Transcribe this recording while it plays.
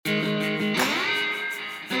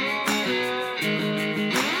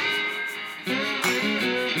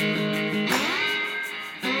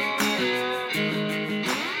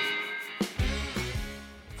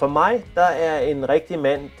For mig, der er en rigtig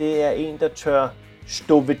mand, det er en, der tør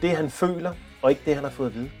stå ved det, han føler, og ikke det, han har fået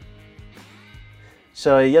at vide.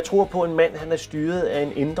 Så jeg tror på en mand, han er styret af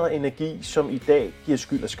en indre energi, som i dag giver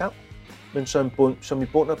skyld og skam, men som i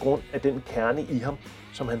bund og grund er den kerne i ham,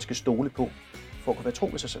 som han skal stole på, for at kunne være tro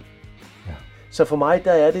ved sig selv. Ja. Så for mig,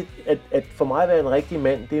 der er det, at for mig at være en rigtig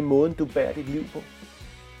mand, det er måden, du bærer dit liv på.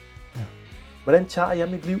 Ja. Hvordan tager jeg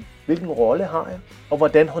mit liv? Hvilken rolle har jeg? Og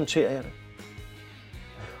hvordan håndterer jeg det?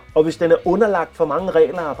 Og hvis den er underlagt for mange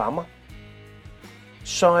regler og rammer,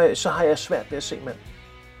 så har jeg svært ved at se mand.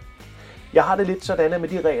 Jeg har det lidt sådan, at med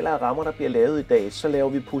de regler og rammer, der bliver lavet i dag, så laver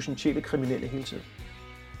vi potentielle kriminelle hele tiden.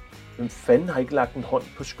 Hvem fanden har ikke lagt en hånd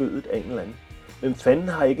på skødet af en eller anden? Hvem fanden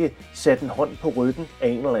har ikke sat en hånd på ryggen af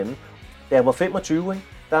en eller anden? Da jeg var 25,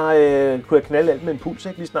 der kunne jeg knalde alt med en puls,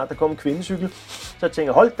 lige snart der kom en kvindecykel. Så jeg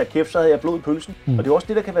tænkte, hold da kæft, så havde jeg blod i pølsen. Og det er også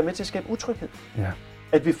det, der kan være med til at skabe utryghed. Ja.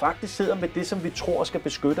 At vi faktisk sidder med det, som vi tror skal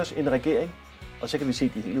beskytte os, en regering, og så kan vi se,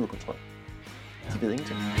 at de er helt ude af kontrol. De ved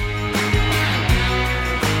ingenting.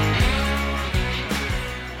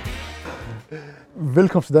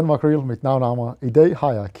 Velkommen til Danmark Real. Mit navn er Amar. I dag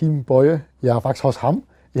har jeg Kim Boye. Jeg er faktisk hos ham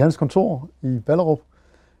i hans kontor i Ballerup.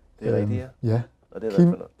 Det er rigtigt, ja. Og det er,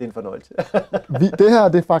 Kim, det er en fornøjelse. Det her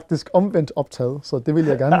det er faktisk omvendt optaget, så det vil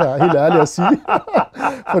jeg gerne være helt ærlig at sige.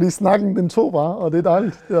 Fordi snakken den tog bare, og det er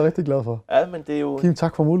dejligt. Det er jeg rigtig glad for. Ja, men det er jo... Kim,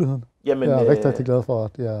 tak for muligheden. Jamen, jeg er rigtig glad for,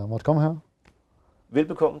 at jeg måtte komme her.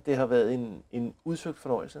 Velbekomme. Det har været en udsøgt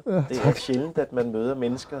fornøjelse. Ja, det er sjældent, at man møder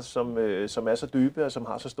mennesker, som er så dybe og som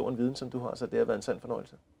har så stor en viden, som du har, så det har været en sand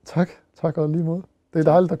fornøjelse. Tak og lige måde. Det er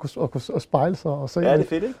dejligt at kunne spejle sig og se. Ja, det er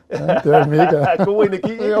fedt, ikke? Ja, det er mega. God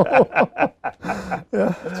energi, ikke?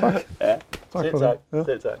 Ja, tak. Ja, tak selv tak. Ja.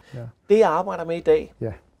 Selv tak. Ja. Det, jeg arbejder med i dag,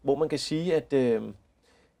 hvor man kan sige, at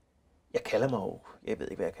jeg kalder mig jo, jeg ved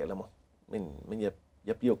ikke, hvad jeg kalder mig, men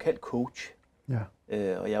jeg bliver jo kaldt coach. Ja.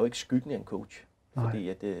 Og jeg er jo ikke skyggen af en coach. Fordi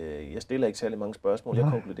at, jeg stiller ikke særlig mange spørgsmål, jeg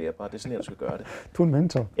konkluderer bare, det er sådan, jeg skal gøre det. Du er en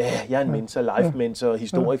mentor. Ja, jeg er en mentor, life-mentor,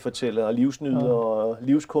 historiefortæller, livsnyder og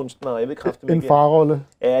livskunstner, jeg ved kraftigt en farrolle.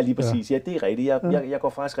 Ja, lige præcis. Ja, det er rigtigt. Jeg går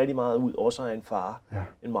faktisk rigtig meget ud, også af en far. Ja.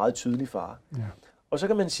 En meget tydelig far. Ja. Og så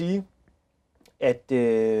kan man sige, at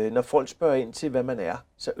når folk spørger ind til, hvad man er,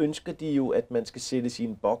 så ønsker de jo, at man skal sættes i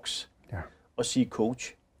en boks og sige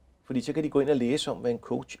coach. Fordi så kan de gå ind og læse om, hvad en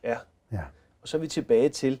coach er. Ja. Og så er vi tilbage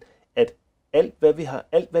til, at alt hvad vi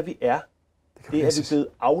er, det er vi blevet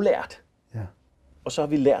aflært. Ja. Og så har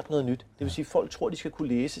vi lært noget nyt. Det vil sige, at folk tror, de skal kunne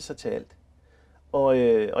læse sig til alt. Og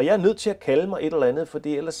jeg er nødt til at kalde mig et eller andet, for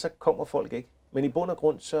ellers så kommer folk ikke. Men i bund og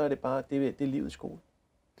grund, så er det bare, det er livets skole.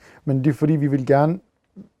 Men det er fordi,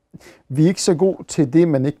 vi er ikke så gode til det,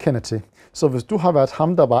 man ikke kender til. Så hvis du har været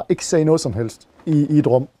ham, der bare ikke sagde noget som helst i et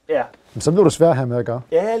rum, så bliver du svær her med at gøre.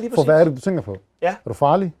 Ja, lige præcis. For hvad er det, du tænker på? Ja. Er du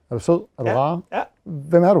farlig? Er du sød? Er du rar? Ja.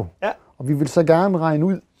 Hvem er du? Ja. Og vi vil så gerne regne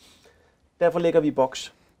ud. Derfor lægger vi i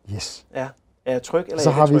boks. Yes. Ja. Er jeg tryg, eller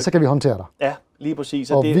er jeg så kan vi håndtere dig. Ja, lige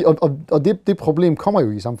præcis. Og det problem kommer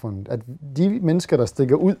jo i samfundet, at de mennesker, der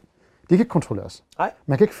stikker ud, de kan ikke kontrolleres. Nej.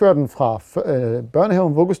 Man kan ikke føre dem fra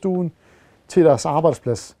børnehaven, vuggestuen til deres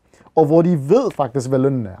arbejdsplads. Og hvor de ved faktisk, hvad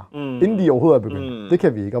lønnen er, inden de overhovedet er begyndt. Det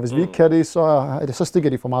kan vi ikke. Og hvis vi ikke kan det, så stikker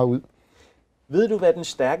de for meget ud. Ved du, hvad den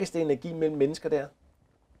stærkeste energi mellem mennesker der?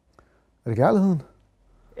 Er det kærligheden?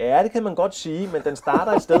 Ja, det kan man godt sige, men den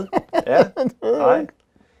starter et sted. Ja, nej.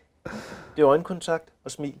 Det er øjenkontakt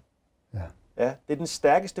og smil. Ja. Ja, det er den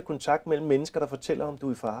stærkeste kontakt mellem mennesker, der fortæller, om du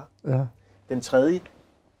er i fare. Ja. Den tredje,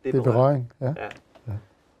 det er berøring. Ja. Ja.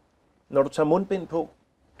 Når du tager mundbind på,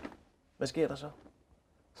 hvad sker der så?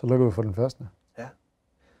 Så lukker vi for den første. Ja.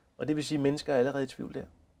 Og det vil sige, at mennesker er allerede i tvivl der.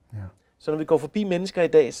 Ja. Så når vi går forbi mennesker i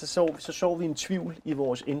dag, så så vi en tvivl i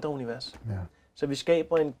vores indre univers. Ja. Så vi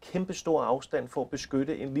skaber en kæmpe stor afstand for at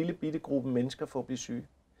beskytte en lille bitte gruppe mennesker for at blive syge.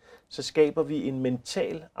 Så skaber vi en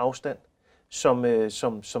mental afstand,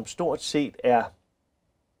 som stort set er,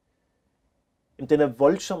 den er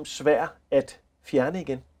voldsomt svær at fjerne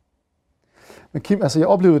igen. Men Kim, altså jeg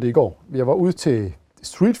oplevede det i går. Jeg var ude til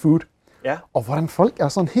street food, og hvordan folk er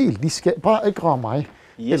sådan helt, de skal bare ikke røre mig,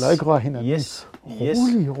 eller ikke røre hinanden. Yes.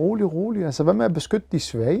 Rolig. Altså hvad med at beskytte de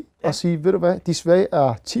svage, og sige, ved du hvad, de svage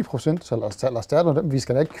er 10%, så lad os starte dem, vi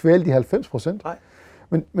skal da ikke kvæle de 90%. Nej.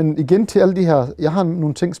 Men igen til alle de her, jeg har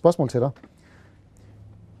nogle spørgsmål til dig.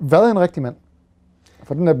 Hvad er en rigtig mand?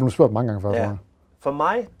 For den er blevet spurgt mange gange før. Ja. For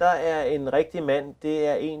mig, der er en rigtig mand, det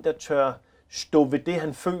er en, der tør stå ved det,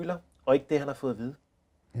 han føler, og ikke det, han har fået at vide.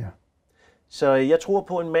 Ja. Så jeg tror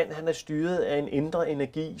på, at en mand, han er styret af en indre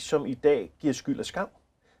energi, som i dag giver skyld og skam,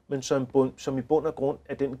 men som i bund og grund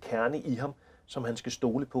er den kerne i ham, som han skal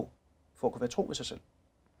stole på, for at kunne være tro ved sig selv.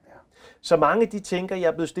 Ja. Så mange de tænker, jeg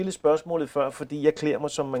er blevet stillet spørgsmålet før, fordi jeg klæder mig,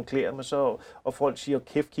 som man klæder mig, så, og folk siger,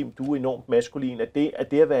 kæft Kim, du er enormt maskulin. At det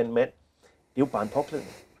at være en mand, det er jo bare en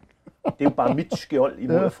påklædning. Det er jo bare mit skjold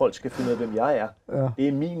imod, at folk skal finde ud af, hvem jeg er. Ja. Det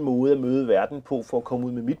er min måde at møde verden på, for at komme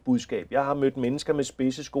ud med mit budskab. Jeg har mødt mennesker med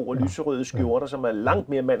spidse sko og lyserøde skjorter, som er langt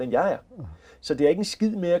mere mand, end jeg er. Så det er ikke en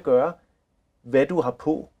skid med at gøre, hvad du har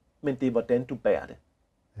på, men det er, hvordan du bærer det.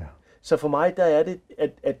 Ja. Så for mig, der er det,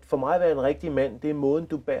 at for mig at være en rigtig mand, det er måden,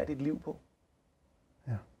 du bærer dit liv på.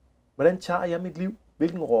 Ja. Hvordan tager jeg mit liv?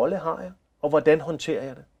 Hvilken rolle har jeg? Og hvordan håndterer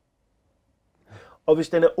jeg det? Og hvis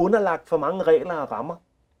den er underlagt for mange regler og rammer,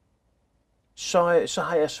 så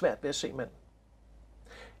har jeg svært ved at se manden.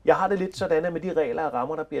 Jeg har det lidt sådan, at med de regler og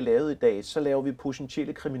rammer, der bliver lavet i dag, så laver vi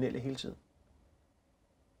potentielle kriminelle hele tiden.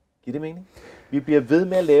 Giver det mening? Vi bliver ved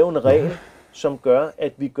med at lave en regel, som gør,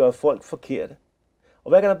 at vi gør folk forkerte. Og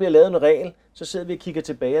hver gang der bliver lavet en regel, så sidder vi og kigger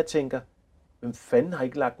tilbage og tænker, hvem fanden har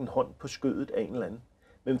ikke lagt en hånd på skødet af en eller anden?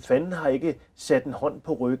 Hvem fanden har ikke sat en hånd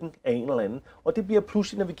på ryggen af en eller anden? Og det bliver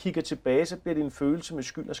pludselig, når vi kigger tilbage, så bliver det en følelse med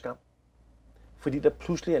skyld og skam. Fordi der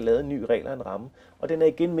pludselig er lavet en ny regel og en ramme. Og den er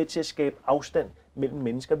igen med til at skabe afstand mellem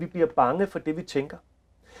mennesker. Vi bliver bange for det, vi tænker.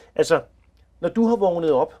 Altså, når du har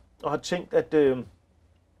vågnet op og har tænkt, at...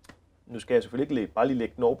 nu skal jeg selvfølgelig ikke bare lige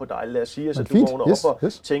lægge den over på dig. Lad os sige, at du vågner op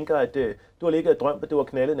og tænker, at du har ligget og drømt, at du har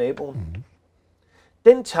knaldet naboen. Mm-hmm.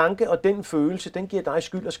 Den tanke og den følelse, den giver dig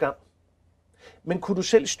skyld og skam. Men kunne du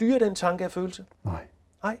selv styre den tanke og følelse? Nej.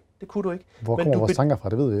 Nej, det kunne du ikke. Hvor kommer vores tanker fra?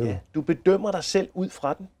 Det ved jeg jo. Ja, du bedømmer dig selv ud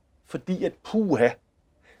fra den, fordi at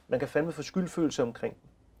man kan fandme få skyldfølelse omkring den.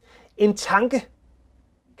 En tanke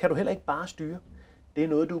kan du heller ikke bare styre. Det er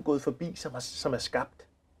noget, du er gået forbi, som er skabt.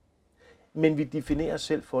 Men vi definerer os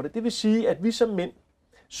selv for det. Det vil sige, at vi som mænd,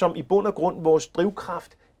 som i bund og grund, vores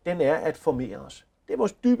drivkraft, den er at formere os. Det er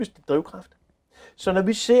vores dybeste drivkraft. Så når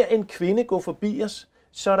vi ser en kvinde gå forbi os,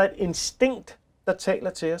 så er der et instinkt, der taler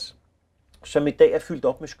til os, som i dag er fyldt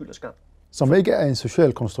op med skyld og skam. Som ikke er en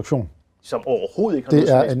social konstruktion. Som overhovedet ikke har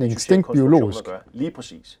noget som helst med social konstruktion at gøre. Lige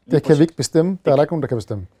præcis. Det kan vi ikke bestemme. Der er der ikke nogen, der kan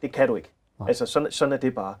bestemme. Det kan du ikke. Nej. Altså sådan er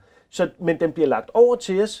det bare. Men den bliver lagt over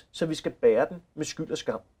til os, så vi skal bære den med skyld og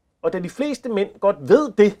skam. Og da de fleste mænd godt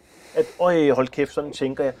ved det, at hold kæft, sådan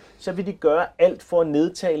tænker jeg, så vil de gøre alt for at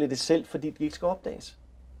nedtale det selv, fordi de ikke skal opdages.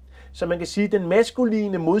 Så man kan sige, at den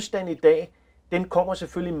maskuline modstand i dag, den kommer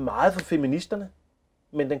selvfølgelig meget fra feministerne,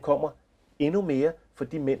 men den kommer endnu mere for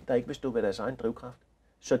de mænd, der ikke vil stå ved deres egen drivkraft.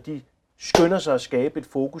 Så de skynder sig at skabe et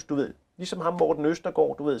fokus, du ved. Ligesom ham Morten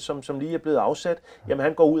Østergaard, du ved, som lige er blevet afsat. Jamen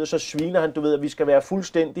han går ud, og så sviner han, du ved, at vi skal være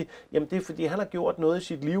fuldstændig. Jamen det er fordi, han har gjort noget i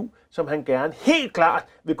sit liv, som han gerne helt klart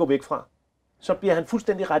vil gå væk fra. Så bliver han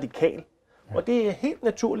fuldstændig radikal. Og det er helt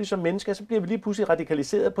naturligt som mennesker, så bliver vi lige pludselig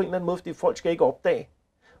radikaliseret på en eller anden måde, fordi folk skal ikke opdage.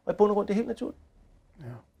 Og i bund og grund, det er helt naturligt. Ja.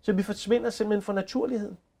 Så vi forsvinder simpelthen fra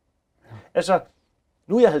naturligheden. Ja. Altså,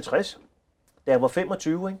 nu er jeg 50. Da jeg var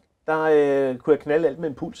 25, ikke? Der kunne jeg knalde alt med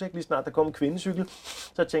en puls, ikke? Lige snart der kom en kvindecykel.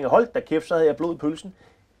 Så jeg tænkte, hold da kæft, så havde jeg blod i pølsen.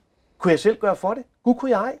 Kunne jeg selv gøre for det? Gud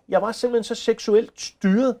kunne jeg. Jeg var simpelthen så seksuelt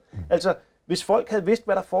styret. Altså, hvis folk havde vidst,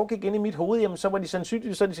 hvad der foregik inde i mit hoved, jamen, så var de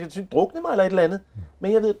sandsynligt drukne mig eller et eller andet.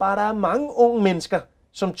 Men jeg ved bare, at der er mange unge mennesker,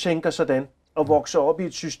 som tænker sådan, og vokser op i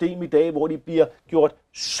et system i dag, hvor de bliver gjort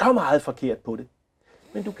så meget forkert på det.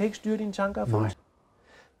 Men du kan ikke styre dine tanker og følelser.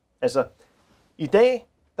 Altså, i dag,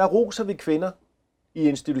 der roser vi kvinder i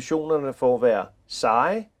institutionerne for at være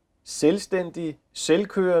seje, selvstændige,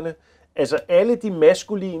 selvkørende. Altså alle de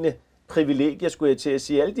maskuline privilegier, skulle jeg til at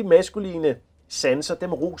sige, alle de maskuline sanser,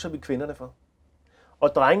 dem roser vi kvinderne for.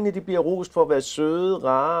 Og drengene, de bliver rost for at være søde,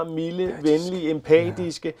 rare, milde, venlige,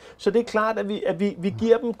 empatiske. Ja. Så det er klart, at vi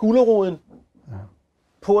giver dem guleroden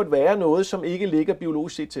på at være noget, som ikke ligger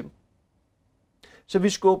biologisk set til dem. Så vi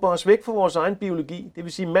skubber os væk fra vores egen biologi. Det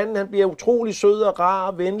vil sige, at manden han bliver utrolig sød og rar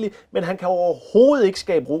og venlig, men han kan overhovedet ikke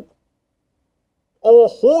skabe ro.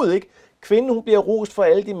 Overhovedet ikke. Kvinden hun bliver rost for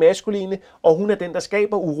alle de maskuline, og hun er den, der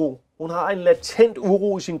skaber uro. Hun har en latent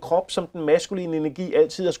uro i sin krop, som den maskuline energi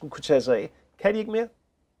altid har skulle kunne tage sig af. Kan de ikke mere?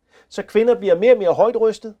 Så kvinder bliver mere og mere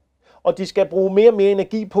højtrystet, og de skal bruge mere og mere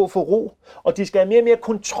energi på at få ro, og de skal have mere og mere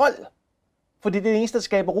kontrol. Fordi det eneste, der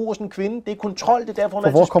skaber ro hos en kvinde, det er kontrol. Det er derfor,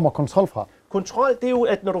 hvor kommer kontrol fra? Kontrol, det er jo,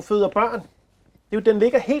 at når du føder børn, det er jo, den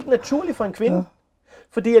ligger helt naturligt for en kvinde. Ja.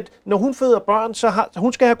 Fordi at når hun føder børn, så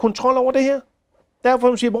hun skal have kontrol over det her. Derfor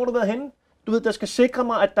hun siger, hvor du været henne? Du ved, der skal sikre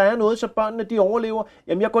mig, at der er noget, så børnene de overlever.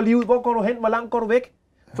 Jamen, jeg går lige ud. Hvor går du hen? Hvor langt går du væk?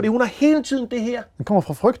 Fordi hun har hele tiden det her. Den kommer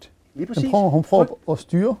fra frygt. Lige præcis. Hun prøver at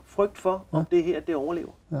styre. Frygt for, om det her, det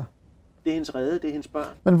overlever. Ja. Det er hendes rede, det er hendes børn.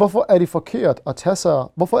 Men hvorfor er det forkert at tage sig?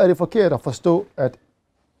 Hvorfor er det forkert at forstå,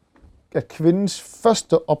 at kvindens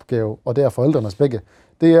første opgave, og det er forældrenes begge,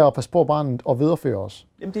 Det er at passe på barnet og videreføre os.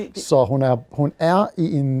 Jamen Så hun er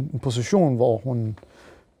i en position,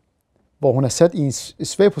 hvor hun er sat i en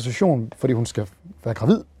svag position, fordi hun skal være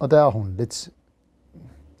gravid, og der er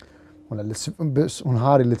hun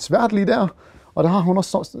har det lidt svært lige der, og der har hun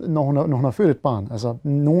også, når hun har født et barn. Altså,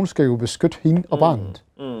 nogen skal jo beskytte hende og barnet.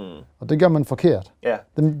 Og det gør man forkert. Ja.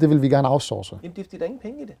 Det vil vi gerne outsource. Jamen, det er fordi, der er ingen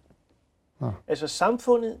penge i det. Ja. Altså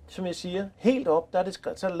samfundet, som jeg siger, helt op, så er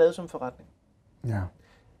det lavet som forretning. Ja.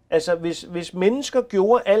 Altså, hvis mennesker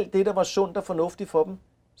gjorde alt det, der var sundt og fornuftigt for dem,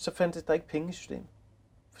 så fandtes der ikke penge i systemet.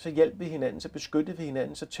 Så hjalp vi hinanden, så beskyttede vi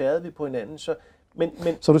hinanden, så tærede vi på hinanden. Så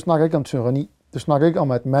du snakker ikke om tyranni? Du snakker ikke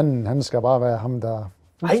om, at manden, han skal bare være ham, der...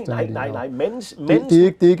 Nej.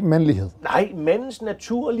 Det er ikke mandlighed. Nej, mandens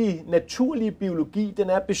naturlige biologi, den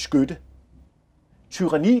er at beskytte.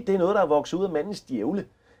 Tyranni, det er noget, der er vokset ud af mandens djævle.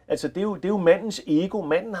 Altså, det er jo mandens ego.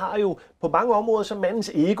 Manden har jo, på mange områder, så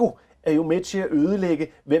mandens ego er jo med til at ødelægge,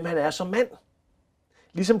 hvem han er som mand.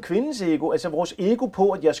 Ligesom kvindens ego, altså vores ego på,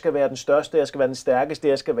 at jeg skal være den største, jeg skal være den stærkeste,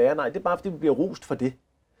 jeg skal være, nej, det er bare fordi, vi bliver rost for det.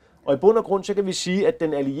 Og i bund og grund, så kan vi sige, at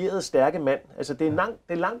den allierede stærke mand, altså det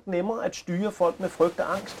er langt nemmere at styre folk med frygt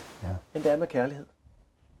og angst, end det er med kærlighed.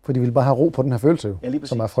 For de vil bare have ro på den her følelse,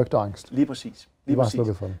 som er frygt og angst. Lige præcis.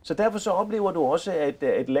 For den. Så derfor så oplever du også, at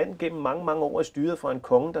et land gennem mange, mange år er styret fra en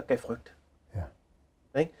konge, der gav frygt.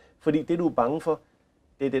 Ja. Ikke? Fordi det, du er bange for,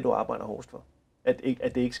 det er det, du arbejder hårdest for.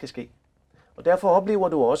 At det ikke skal ske. Og derfor oplever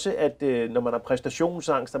du også, at når man har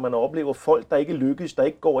præstationsangst, at man oplever folk, der ikke lykkes, der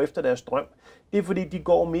ikke går efter deres drøm, det er fordi, de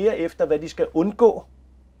går mere efter, hvad de skal undgå,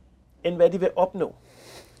 end hvad de vil opnå.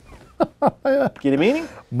 Ja. Giver det mening?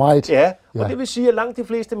 Meget. Ja, og det vil sige, at langt de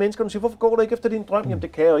fleste mennesker, siger, hvorfor går du ikke efter din drøm? Jamen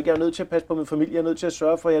det kan jeg jo ikke, jeg er nødt til at passe på min familie, jeg er nødt til at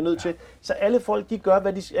sørge for, jeg er nødt til... Så alle folk, de gør,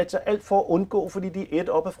 alt for at undgå, fordi de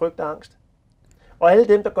er op af frygt og angst. Og alle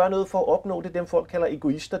dem, der gør noget for at opnå det, dem folk kalder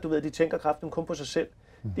egoister, du ved, de tænker kraften kun på sig selv.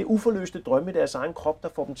 Det er uforløste drømme i deres egen krop, der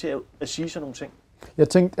får dem til at sige sådan nogle ting. Jeg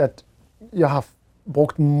tænkte, at jeg har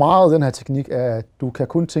brugt meget den her teknik af, at du kan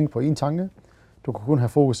kun tænke på én tanke. Du kan kun have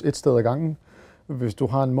fokus et sted ad gangen. Hvis du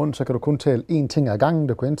har en mund, så kan du kun tale én ting ad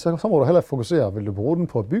gangen. Så må du hellere fokusere. Vil du bruge den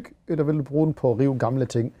på at bygge, eller vil du bruge den på at rive gamle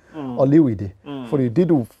ting og leve i det? Fordi det,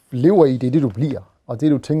 du lever i, det er det, du bliver. Og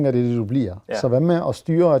det, du tænker, det er det, du bliver. Ja. Så hvad med at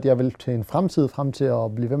styre, at jeg vil til en fremtid frem til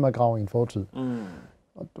at blive ved med at grave i en fortid?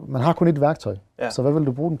 Man har kun et værktøj, så hvad vil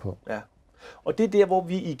du bruge den på? Ja. Og det er der, hvor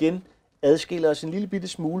vi igen adskiller os en lille bitte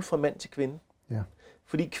smule fra mand til kvinde. Ja.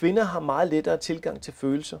 Fordi kvinder har meget lettere tilgang til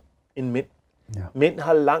følelser end mænd. Ja. Mænd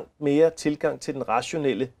har langt mere tilgang til den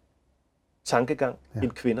rationelle tankegang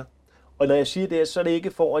end kvinder. Og når jeg siger det, så er det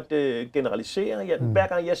ikke for at generalisere. Hver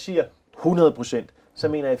gang jeg siger 100%, så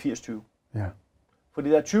mener jeg 80-20. Ja. Fordi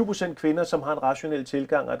der er 20% kvinder, som har en rationel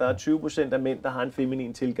tilgang, og der er 20% af mænd, der har en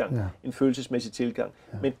feminin tilgang, en følelsesmæssig tilgang.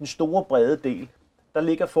 Ja. Men den store brede del, der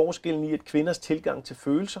ligger forskellen i, at kvinders tilgang til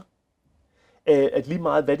følelser, at lige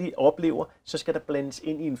meget hvad de oplever, så skal der blandes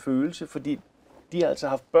ind i en følelse, fordi de har altså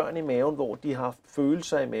haft børn i maven, hvor de har haft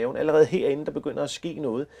følelser i maven. Allerede herinde, der begynder at ske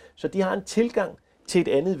noget. Så de har en tilgang til et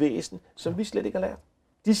andet væsen, som vi slet ikke har lært.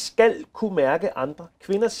 De skal kunne mærke andre.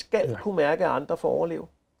 Kvinder skal kunne mærke andre for at overleve.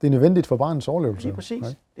 Det er nødvendigt for barnets overlevelse. Lige præcis. Nej.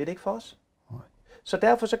 Det er det ikke for os. Nej. Så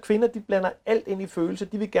derfor så kvinder, de blander alt ind i følelser.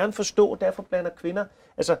 De vil gerne forstå, derfor blander kvinder.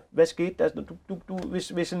 Altså, hvad skete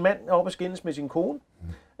der? Hvis en mand er oppe og skændes med sin kone,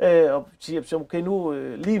 og siger, så okay,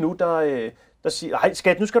 lige nu, der siger, ej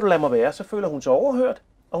skat, nu skal du lade mig være, så føler hun sig overhørt.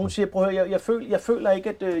 Og hun siger, prøv at høre, jeg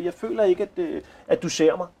føler ikke, at du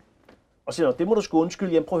ser mig. Og siger, det må du sgu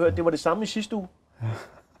undskylde. Jamen, prøv at høre, det var det samme i sidste uge.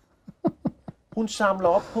 Hun samler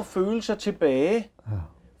op på følelser tilbage.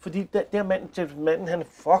 Fordi der manden, han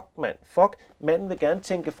manden vil gerne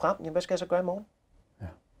tænke frem. Jamen, hvad skal jeg så gøre i morgen?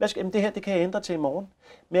 Ja. Jamen, det her, det kan jeg ændre til i morgen.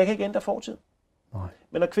 Men jeg kan ikke ændre fortiden. Nej.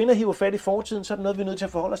 Men når kvinder hiver fat i fortiden, så er det noget, vi er nødt til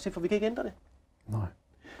at forholde os til, for vi kan ikke ændre det. Nej.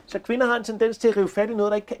 Så kvinder har en tendens til at rive fat i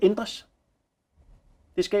noget, der ikke kan ændres.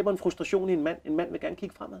 Det skaber en frustration i en mand. En mand vil gerne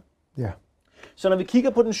kigge fremad. Ja. Så når vi kigger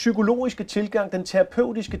på den psykologiske tilgang, den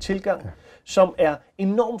terapeutiske tilgang, som er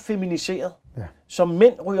enormt feminiseret, som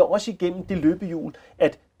mænd ryger også igennem det løbehjul,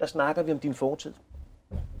 at der snakker vi om din fortid.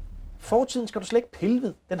 Fortiden skal du slet ikke pille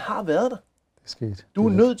ved. Den har været der. Det er sket. Du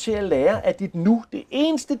er nødt til at lære, at dit nu, det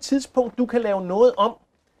eneste tidspunkt, du kan lave noget om,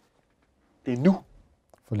 det er nu.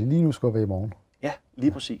 For lige nu skal være i morgen. Ja,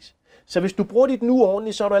 lige præcis. Så hvis du bruger dit nu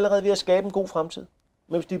ordentligt, så er du allerede ved at skabe en god fremtid.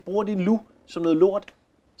 Men hvis du bruger dit nu som noget lort,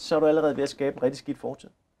 så er du allerede ved at skabe en rigtig skidt fortid.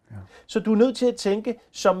 Ja. Så du er nødt til at tænke,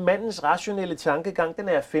 som mandens rationelle tankegang, den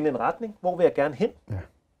er at finde en retning. Hvor vil jeg gerne hen? Ja.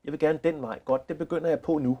 Jeg vil gerne den vej. Godt, det begynder jeg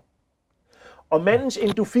på nu. Og mandens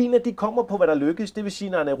endorfiner, de kommer på, hvad der lykkes. Det vil sige,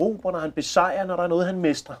 når han erobrer, når han besejrer, når der er noget, han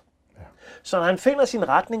mestrer. Ja. Så når han finder sin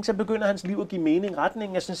retning, så begynder hans liv at give mening.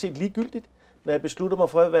 Retningen er sådan set ligegyldigt. Når jeg beslutter mig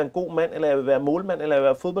for at være en god mand, eller jeg vil være målmand, eller jeg vil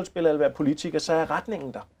være fodboldspiller, eller være politiker, så er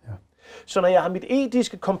retningen der. Ja. Så når jeg har mit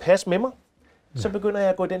etiske kompas med mig, så begynder jeg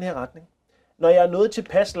at gå i den her retning. Når jeg er nået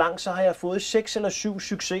tilpas langt, så har jeg fået 6 eller 7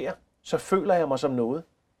 succeser, så føler jeg mig som noget.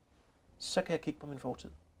 Så kan jeg kigge på min fortid.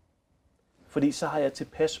 Fordi så har jeg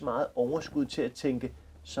tilpas meget overskud til at tænke,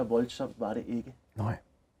 så voldsomt var det ikke. Nej.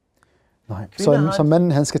 Så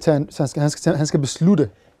manden, han skal beslutte.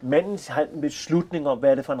 Manden har en beslutning om,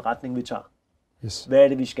 hvad er det for en retning, vi tager. Yes. Hvad er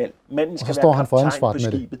det, vi skal. Manden skal være kaptajn på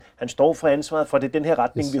skibet. Han står for ansvaret for, det er den her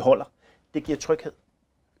retning, vi holder. Det giver tryghed.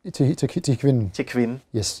 Til kvinden. Til kvinden.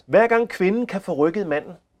 Yes. Hver gang kvinden kan få rykket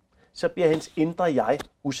manden, så bliver hans indre jeg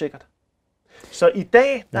usikkert. Så i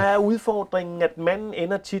dag, der er udfordringen, at manden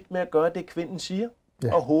ender tit med at gøre det, kvinden siger,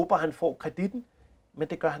 og håber, han får kreditten, men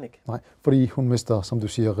det gør han ikke. Nej, fordi hun mister, som du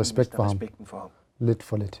siger, respekt for ham. Respekten for ham. Lidt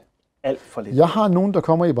for lidt. Alt for lidt. Jeg har nogen, der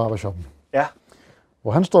kommer i barbershoppen, ja.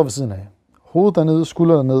 hvor han står ved siden af. Hovedet dernede,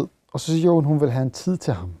 skulder dernede, og så siger hun vil have en tid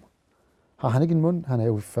til ham. Har han ikke en mund? Han er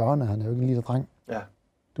jo i 40'erne, han er jo ikke en lille dreng. Ja.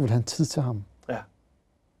 Du vil have en tid til ham. Ja.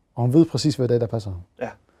 Og hun ved præcis, hvad det er, der passer ham. Ja.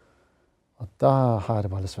 Og der har jeg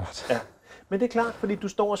det bare lidt svært. Ja. Men det er klart, fordi du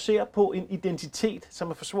står og ser på en identitet, som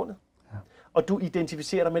er forsvundet. Ja. Og du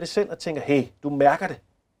identificerer dig med det selv og tænker, hey, du mærker det.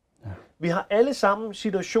 Ja. Vi har alle sammen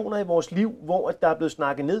situationer i vores liv, hvor der er blevet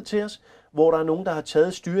snakket ned til os, hvor der er nogen, der har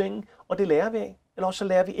taget styringen, og det lærer vi af. Eller også så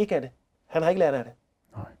lærer vi ikke af det. Han har ikke lært af det.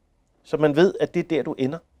 Nej. Så man ved, at det er der, du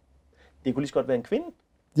ender. Det kunne lige så godt være en kvinde.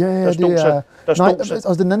 Ja,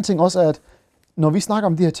 og den anden ting også er, at når vi snakker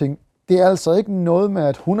om de her ting, det er altså ikke noget med,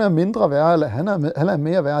 at hun er mindre værd, eller han er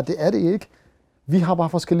mere værd. Det er det ikke. Vi har bare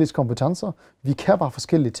forskellige kompetencer. Vi kan bare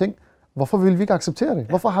forskellige ting. Hvorfor vil vi ikke acceptere det? Ja.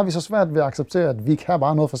 Hvorfor har vi så svært ved at acceptere, at vi kan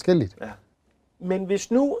bare noget forskelligt? Ja. Men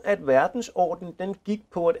hvis nu, at verdensordenen den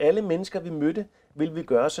gik på, at alle mennesker, vi mødte, vil vi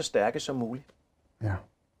gøre så stærke som muligt. Ja.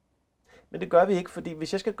 Men det gør vi ikke, fordi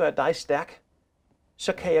hvis jeg skal gøre dig stærk,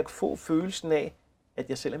 så kan jeg få følelsen af, at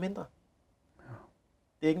jeg selv er mindre. Ja.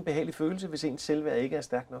 Det er ikke en behagelig følelse, hvis ens selvværd ikke er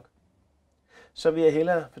stærk nok. Så vil jeg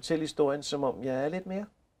hellere fortælle historien, som om jeg er lidt mere.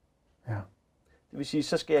 Ja. Det vil sige,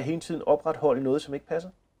 så skal jeg hele tiden opretholde noget, som ikke passer.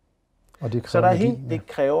 Og det kræver det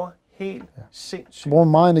kræver helt sindssygt. Du bruger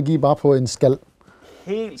meget energi bare på en skal.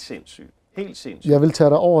 Helt sindssygt. Helt sindssygt. Jeg vil tage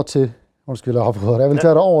dig over til... tage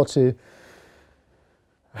dig over til...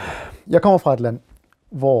 Jeg kommer fra et land,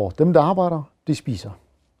 hvor dem, der arbejder, de spiser.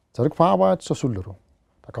 Så er du ikke på arbejde, så sulter du.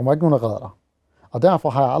 Der kommer ikke nogen, der redder dig. Og derfor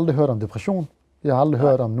har jeg aldrig hørt om depression. Jeg har aldrig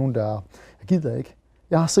hørt om nogen, der... Jeg gider ikke.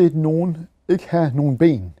 Jeg har set nogen ikke have nogen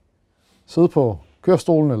ben. Sidde på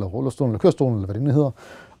kørestolen, eller rullestolen, eller kørestolen, eller hvad det nu hedder,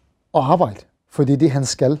 og arbejde. For det er det, han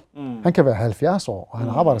skal. Han kan være 70 år, og han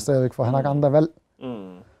arbejder stadigvæk, for han har ikke andre valg.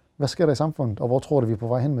 Hvad sker der i samfundet, og hvor tror du, vi er på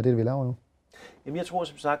vej hen med det, vi laver nu? Jamen, jeg tror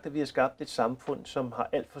som sagt, at vi har skabt et samfund, som har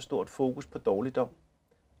alt for stort fokus på dårligdom,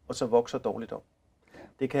 og så vokser dårligdom.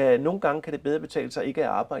 Nogle gange kan det bedre betale sig ikke at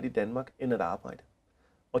arbejde i Danmark, end at arbejde.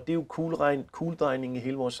 Og det er jo kugledrejningen i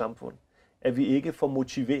hele vores samfund, at vi ikke får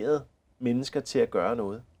motiveret mennesker til at gøre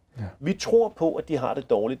noget. Ja. Vi tror på, at de har det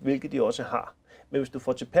dårligt, hvilket de også har. Men hvis du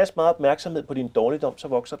får tilpas meget opmærksomhed på din dårligdom, så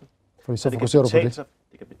vokser den. Fordi så fokuserer du på det.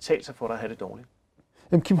 Det kan betale sig for dig at have det dårligt.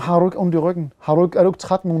 Jamen Kim, har du ikke ondt i ryggen? Er du ikke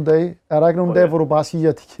træt nogle dage? Er der ikke nogen dage, hvor du bare siger,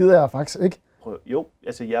 at det keder jeg faktisk ikke? Jo,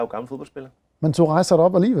 altså jeg er jo gammel fodboldspiller. Men så rejser dig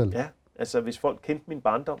op alligevel? Ja, altså hvis folk kendte min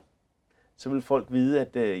barndom, så vil folk vide,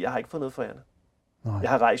 at jeg har ikke fået noget for ærende. Jeg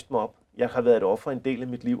har rejst mig op. Jeg har været et offer en del af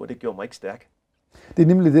mit liv, og det gjorde mig ikke stærk. Det er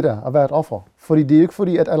nemlig det der, at være et offer. Fordi det er jo ikke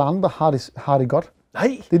fordi, at alle andre har det godt.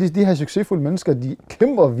 Nej. Det er de her succesfulde mennesker, de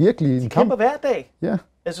kæmper virkelig en kamp. De kæmper hver dag. Ja.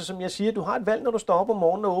 Altså som jeg siger, du har et valg, når du står op om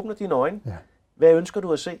morgenen og åbner dine øjne. Ja. Hvad ønsker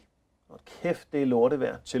du at se? Kæft, det er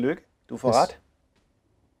lortevejr. Tillykke. Du får ret.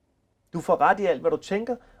 Du får ret i alt, hvad du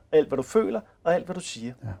tænker, alt, hvad du føler, og alt, hvad du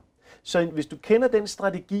siger. Ja. Så hvis du kender den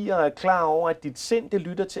strategi og er klar over, at dit sind, det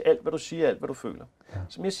lytter til alt, hvad du siger, alt, hvad du føler. Ja.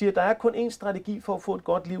 Som jeg siger, der er kun én strategi for at få et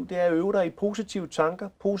godt liv. Det er at øve dig i positive tanker,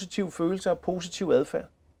 positive følelser og positiv adfærd.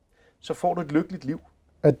 Så får du et lykkeligt liv.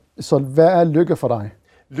 Så hvad er lykke for dig?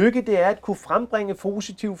 Lykke, det er at kunne frembringe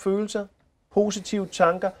positive følelser, positive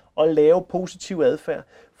tanker og lave positiv adfærd.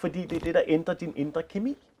 Fordi det er det, der ændrer din indre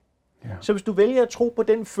kemi. Ja. Så hvis du vælger at tro på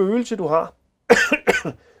den følelse, du har,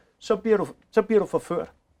 så bliver du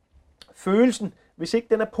forført. Følelsen, hvis ikke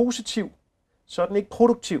den er positiv, så er den ikke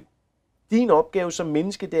produktiv. Din opgave som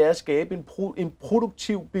menneske, det er at skabe en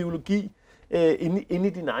produktiv biologi inde i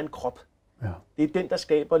din egen krop. Ja. Det er den, der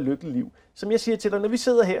skaber et lykkeligt liv. Som jeg siger til dig, når vi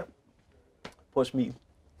sidder her, på at smile,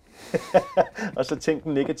 og så tænk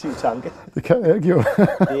en negativ tanke. Det kan jeg ikke jo.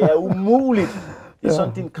 Det er umuligt Det er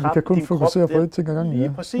sådan, din krop, kan kun din fokusere krop, på et ting ad gangen.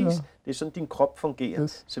 Lige præcis. Ja. Det er sådan, din krop fungerer.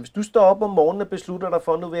 Yes. Så hvis du står op om morgenen og beslutter dig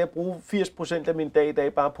for, nu vil jeg bruge 80% af min dag i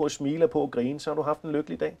dag bare på at smile og på at grine, så har du haft en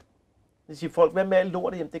lykkelig dag. Det siger folk, hvad med alt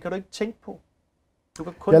lortet? Jamen, det kan du ikke tænke på. Du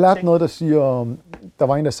kan kun jeg lærte noget, der siger, der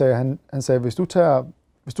var en, der sagde, han sagde,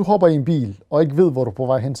 hvis du hopper i en bil og ikke ved, hvor du er på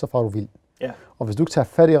vej hen, så får du vild. Ja. Og hvis du ikke tager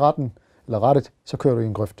fat i rettet, så kører du i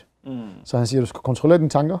en grøft. Så han siger, du skal kontrollere dine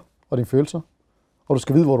tanker og dine følelser, og du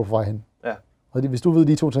skal vide, hvor du er på vej hen. Ja. Og hvis du ved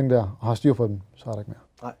de 2 ting der, og har styr på dem, så er der ikke mere.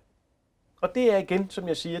 Nej. Og det er igen, som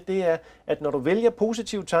jeg siger, det er, at når du vælger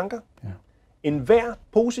positive tanker, enhver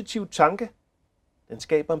positiv tanke, den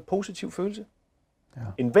skaber en positiv følelse. Ja.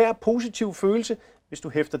 Enhver positiv følelse, hvis du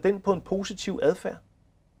hæfter den på en positiv adfærd,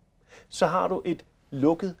 så har du et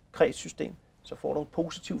lukket kredssystem. Så får du en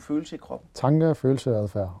positiv følelse i kroppen. Tanker, følelse og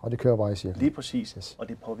adfærd, og det kører bare i cirkel. Lige præcis, yes. Og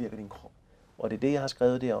det påvirker din krop. Og det er det, jeg har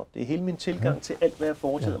skrevet deroppe. Det er hele min tilgang til alt, hvad jeg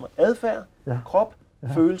foretager mig. Adfærd, krop,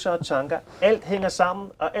 følelser og tanker. Alt hænger sammen,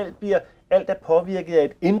 og alt er påvirket af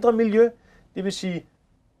et indre miljø. Det vil sige,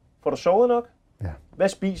 får du sovet nok? Ja. Hvad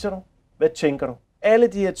spiser du? Hvad tænker du? Alle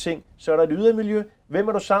de her ting. Så er der et ydre miljø. Hvem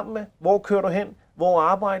er du sammen med? Hvor kører du hen? Hvor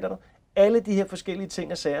arbejder du? Alle de her forskellige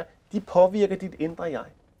ting og sager, de påvirker dit indre jeg.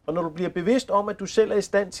 Og når du bliver bevidst om, at du selv er i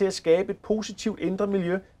stand til at skabe et positivt indre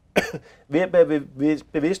miljø, ved at være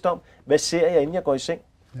bevidst om, hvad ser jeg, inden jeg går i seng?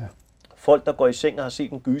 Ja. Folk, der går i seng og har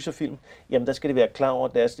set en gyserfilm, jamen der skal det være klar over,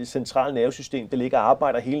 at deres centrale nervesystem, det ligger og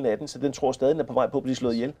arbejder hele natten, så den tror stadig, den er på vej på at blive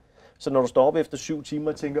slået ihjel. Så når du står op efter 7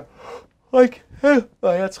 timer og tænker, hvor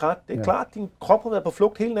er jeg træt, det er klart, at din krop har været på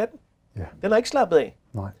flugt hele natten. Ja. Den er ikke slappet af.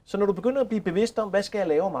 Nej. Så når du begynder at blive bevidst om, hvad skal jeg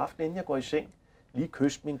lave om aftenen, inden jeg går i seng, lige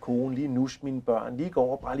kysse min kone, lige nusse mine børn, lige gå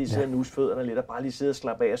over og bare lige sidde og nusse fødderne lidt, og bare lige sidde og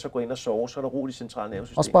slappe af, og så gå ind og sove, så er der ro i centrale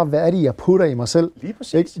nervesystem. Også bare, hvad er det, jeg putter i mig selv? Lige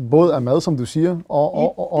præcis. Ikke? Både af mad, som du siger,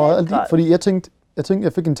 og alt det. Fordi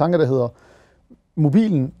jeg fik en tanke, der hedder,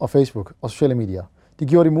 mobilen og Facebook og sociale medier, det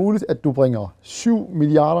gjorde det muligt, at du bringer 7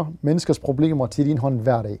 milliarder menneskers problemer til din hånd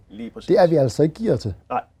hver dag. Lige præcis. Det er vi altså ikke gearet til.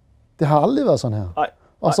 Nej. Det har aldrig været sådan her. Nej.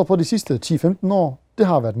 Og så på de sidste 10-15 år, det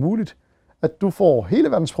har været muligt, at du får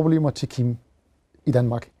hele verdens problemer til Kim i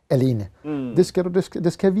Danmark alene.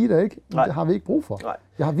 Det skal vi da ikke. Nej. Det har vi ikke brug for.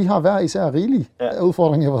 Nej. Vi har hver især rigelige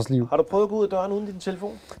udfordringer i vores liv. Har du prøvet at gå ud af døren uden din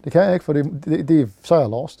telefon? Det kan jeg ikke, for så er jeg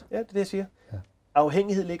lost. Ja, det er det, jeg siger. Ja.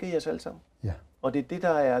 Afhængighed ligger i os alle sammen. Ja. Og det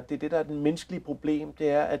er det, der er den menneskelige problem. Det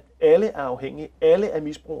er, at alle er afhængige. Alle er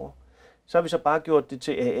misbrugere. Så har vi så bare gjort det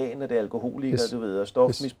til AA, når det er alkoholikere, du ved, og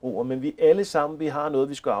stofmisbrugere. Men vi alle sammen, vi har noget,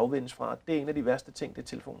 vi skal afvendes fra. Det er en af de værste ting, det er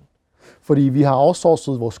telefonen. Fordi vi har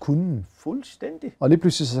outsourcet vores kunden. Fuldstændig. Og lige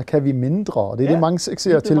pludselig så kan vi mindre. Og det er det, mange ikke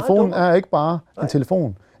ser. Telefonen er ikke bare en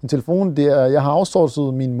telefon. En telefon, det er, jeg har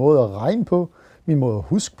outsourcet min måde at regne på, min måde at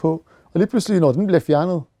huske på. Og lige pludselig, når den bliver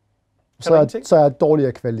fjernet, så er det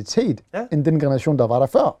dårligere kvalitet, end den generation, der var der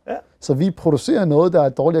før. Ja. Så vi producerer noget, der er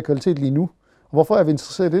dårligere kvalitet lige nu. Og hvorfor er vi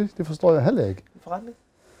interesseret i det? Det forstår jeg heller ikke. Forretning.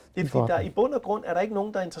 Det er fordi, i bund og grund er der ikke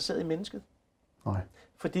nogen, der er interesseret i mennesket. Nej.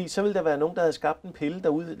 Fordi så vil der være nogen, der havde skabt en pille,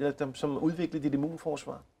 som udviklede dit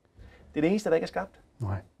immunforsvar. Det er det eneste, der ikke er skabt.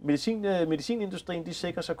 Nej. Medicinindustrien, de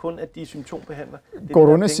sikrer sig kun, at de er symptombehandler. Går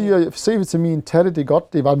du ind og siger, C-vitamin, tag det er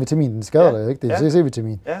godt, det er bare vitamin, den skader dig, ikke? Det er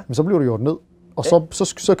C-vitamin. Ja. Men så bliver du gjort ned. Og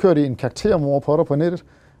så kører det en karaktermor på dig på nettet,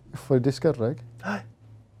 for det skal du da ikke. Nej.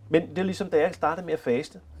 Men det er ligesom, da jeg startede med at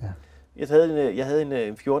faste. Ja. Jeg havde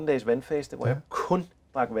en 14-dages vandfaste, hvor jeg kun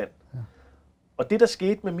drak vand. Ja. Og det, der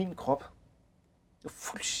skete med min krop, det var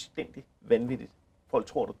fuldstændig vanvittigt. Folk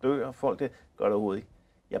tror, du dør, folk det gør det overhovedet ikke.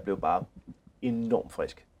 Jeg blev bare enormt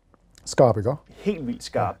frisk. Skarp, ikke? Helt vildt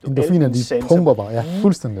skarp. Ja. Endorfiner, de pumper bare. Ja,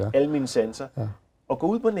 fuldstændig. Ja. Alle mine sanser. Ja. Og gå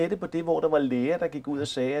ud på nettet på det, hvor der var læger, der gik ud og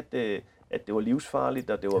sagde, at det var livsfarligt,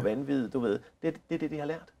 og det var vanvittigt, du ved. Det er det, de har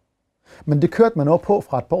lært. Men det kørte man også på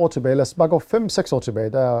fra et par år tilbage. Lad os bare gå 5-6 år tilbage.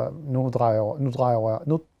 Nu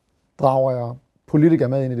drager jeg politikere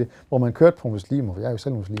med ind i det, hvor man kørte på muslimer, for jeg er jo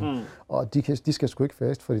selv muslim, og de skal sgu ikke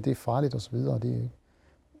faste, fordi det er farligt og så videre.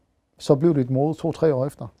 Så blev det et mode 2-3 år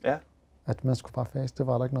efter, at man skulle bare faste. Det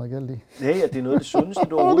var der ikke noget galt i. Ja, det er noget af det sundeste,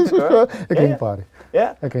 du overhovedet kan gøre. Jeg griner bare det. Ja.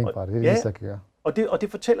 Jeg griner bare det. Det er det eneste, jeg kan gøre. Og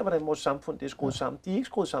det fortæller, hvordan vores samfund det er skruet sammen. De er ikke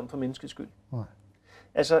skruet sammen for menneskets skyld. Nej.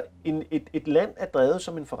 Altså, et land er drevet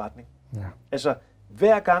som en forretning. Ja. Altså,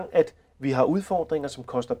 hver gang, at vi har udfordringer, som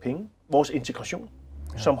koster penge, vores integration,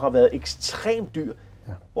 som har været ekstremt dyr,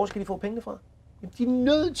 hvor skal de få pengene fra? Jamen, de er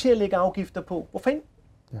nødt til at lægge afgifter på. Hvor fanden?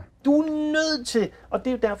 Ja. Du er nødt til, og det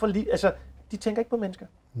er jo derfor, de tænker ikke på mennesker.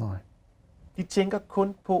 Nej. De tænker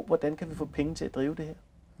kun på, hvordan kan vi få penge til at drive det her.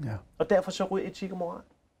 Ja. Og derfor så ryger etik og moral.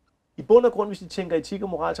 I bund og grund, hvis de tænker etik og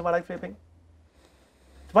moral, så var der ikke flere penge.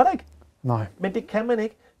 Det var der ikke. Nej. Men det kan man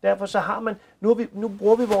ikke, Derfor så har man, nu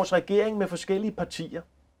bruger vi vores regering med forskellige partier.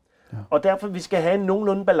 Ja. Og derfor vi skal have en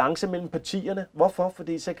nogenlunde balance mellem partierne. Hvorfor?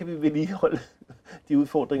 Fordi så kan vi vedligeholde de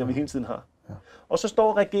udfordringer, vi hele tiden har. Ja. Og så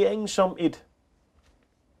står regeringen som et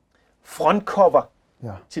frontcover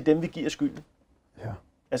til dem, vi giver skylden. Ja.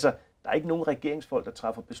 Altså, der er ikke nogen regeringsfolk, der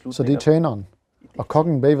træffer beslutninger. Så det er tjeneren? Og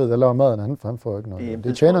kokken bagved, der laver maden, han får ikke noget.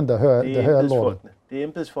 Det er tjeneren, der hører alvoret. Det er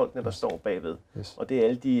embedsfolkene, der står bagved. Yes. Og det er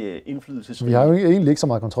alle de indflydelsesrige. Vi har jo egentlig ikke så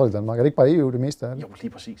meget kontrol i Danmark. Er det ikke bare EU det meste af det? Jo,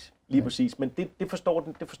 lige præcis. Lige præcis. Men det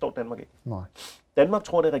forstår Danmark ikke. Nej. Danmark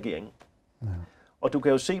tror, det er regeringen. Ja. Og du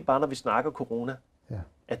kan jo se, bare når vi snakker corona,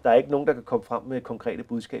 at der er ikke nogen, der kan komme frem med konkrete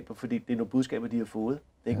budskaber, fordi det er nogle budskaber, de har fået.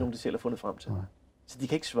 Det er ikke nogen, de selv har fundet frem til. Nej. Så de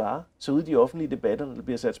kan ikke svare. Så ude i de offentlige debatter, når der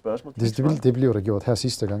bliver sat spørgsmål. Det blev der gjort her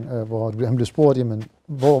sidste gang, hvor han blev spurgt, jamen,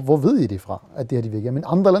 hvor ved I det fra, at det her de vil? Jamen,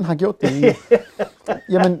 andre lande har gjort det.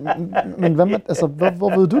 men hvad med, altså,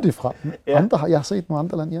 hvor ved du det fra? Ja. Jeg har set nogle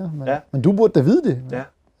andre lande, men du burde da vide det.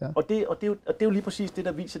 Ja. Og det er jo lige præcis det,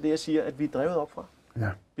 der viser det, jeg siger, at vi er drevet op fra. Ja.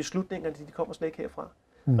 Beslutningerne, de kommer slet ikke herfra.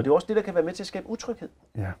 Og det er også det, der kan være med til at skabe utryghed.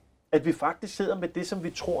 Ja. At vi faktisk sidder med det, som vi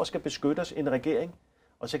tror skal beskytte os, en regering,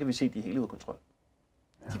 og så kan vi se, at de er helt ude af kontrol.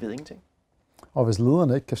 De ved ingenting. Og hvis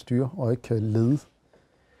lederne ikke kan styre og ikke kan lede,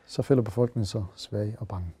 så føler befolkningen så svag og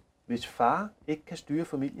bange. Hvis far ikke kan styre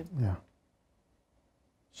familien,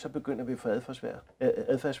 så begynder vi at få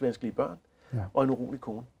adfærdsvanskelige børn og en urolig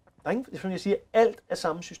kone. Der er ingen, som jeg siger, alt er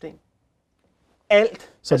samme system.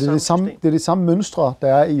 Alt så det er det samme mønstre,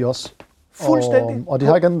 der er i os. Fuldstændig. Og det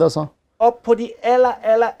har ikke ændret sig. Op på de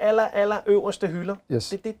aller øverste hylder. Yes.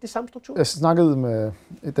 Det er samme struktur. Jeg snakkede med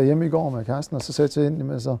derhjemme i går med kæresten, og så sagde jeg til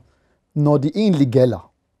hende, altså, når de egentlig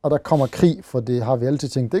gælder, og der kommer krig, for det har vi altid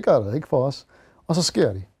tænkt, det gør det ikke for os, og så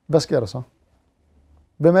sker det. Hvad sker der så?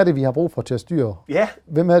 Hvem er det, vi har brug for til at styre? Ja.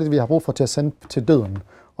 Hvem er det, vi har brug for til at sende til døden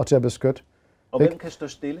og til at beskytte? Og hvem kan stå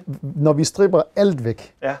stille? Når vi stripper alt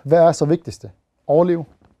væk, hvad er så vigtigste? Overleve?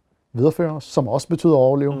 Videreføre os, som også betyder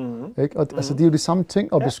overleve. Ikke? Og, altså, det er jo de samme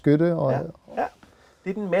ting at beskytte. Og, det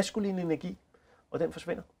er den maskuline energi, og den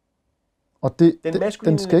forsvinder. Og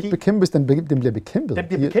den skal ikke bekæmpes, den bliver bekæmpet. Den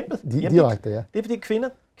bliver bekæmpet. Direkte, ja. Det er fordi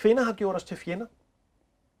kvinder har gjort os til fjender.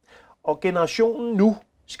 Og generationen nu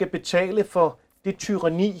skal betale for det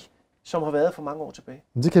tyranni, som har været for mange år tilbage.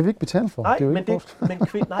 Men det kan vi ikke betale for. Nej, det er jo men det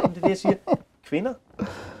er det, jeg siger. Kvinder,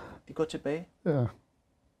 de går tilbage. Ja.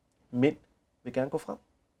 Mænd vil gerne gå frem.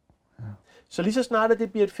 Ja. Så lige så snart, at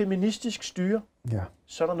det bliver et feministisk styre,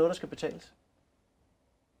 så er der noget, der skal betales.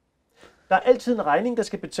 Der er altid en regning, der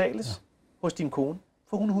skal betales hos din kone,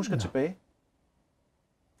 for hun husker tilbage.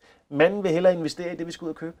 Manden vil hellere investere i det, vi skal ud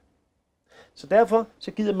og købe. Så derfor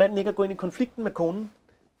så gider manden ikke at gå ind i konflikten med konen,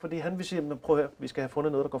 fordi han vil sige, prøv at høre, vi skal have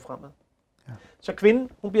fundet noget, der går fremad. Ja. Så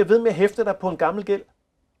kvinden, hun bliver ved med at hæfte dig på en gammel gæld.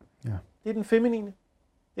 Ja. Det er den feminine.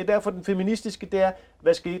 Det er derfor den feministiske, det er,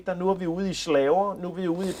 hvad skete der? Nu er vi ude i slaver, nu er vi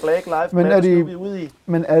ude i Black Lives Matter, nu er vi ude i...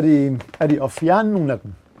 Men er det at fjerne nogle af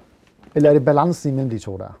dem? Eller er det balancen imellem de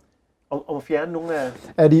to der? Om at fjerne nogle af...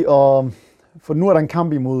 Er det at... For nu er der en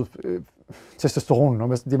kamp imod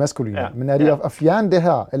testosteron, det maskuline. Men er det at fjerne det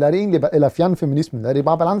her, eller er det egentlig eller at fjerne feminismen? Er det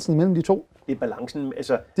bare balancen imellem de to? Det er balancen,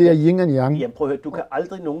 altså... Det er yin og yang. Jamen prøv at høre, du kan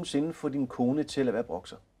aldrig nogensinde få din kone til at være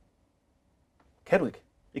brokser. Kan du ikke?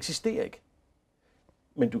 Eksisterer ikke.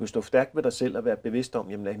 Men du kan stå stærkt ved dig selv og være bevidst om,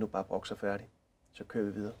 jamen lad nu bare brokser færdig. Så kører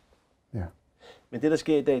vi videre. Ja. Men det, der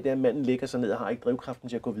sker i dag, det er, at manden ligger sig ned og har ikke drivkraften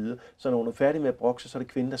til at gå videre. Så når hun er færdig med at brokse, så er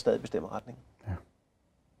det kvinden, der stadig bestemmer retningen. Ja.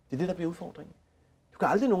 Det er det, der bliver udfordringen. Du kan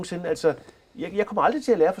aldrig nogensinde, altså... Jeg kommer aldrig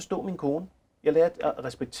til at lære at forstå min kone. Jeg lærer at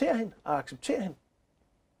respektere hende og acceptere hende.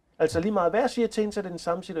 Altså lige meget, hvad jeg siger til hende, så er det den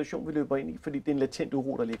samme situation, vi løber ind i, fordi det er en latent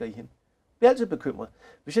uro, der ligger i hende. Jeg er altid bekymret.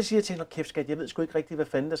 Hvis jeg siger til hende, kæft skat, jeg ved sgu ikke rigtigt, hvad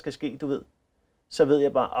fanden der skal ske, du ved. Så ved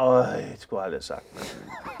jeg bare, det skulle jeg aldrig have sagt.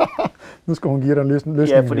 Nu skal hun give dig en løsning.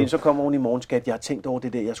 Ja, fordi så kommer hun i morgen, skat, jeg har tænkt over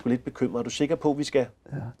det der, jeg er sgu lidt bekymret. Er du sikker på, at vi skal?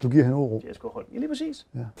 Ja, du giver hende uro. Jeg skal holde. Ja, lige præcis.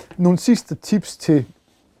 Ja. Nogle sidste tips til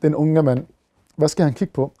den unge mand. Hvad skal han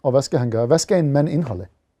kigge på, og hvad skal han gøre? Hvad skal en mand indeholde?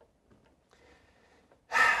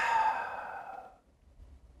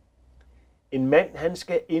 En mand, han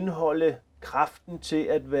skal indeholde kraften til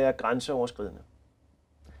at være grænseoverskridende.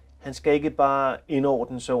 Han skal ikke bare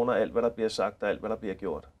indordne sig under alt, hvad der bliver sagt og alt, hvad der bliver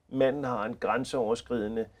gjort. Manden har en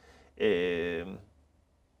grænseoverskridende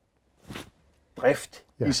drift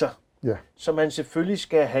i sig, som man selvfølgelig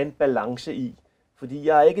skal have en balance i. Fordi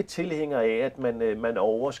jeg er ikke tilhænger af, at man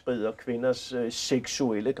overskrider kvinders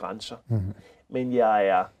seksuelle grænser. Mm-hmm. Men jeg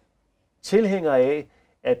er tilhænger af,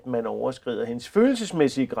 at man overskrider hendes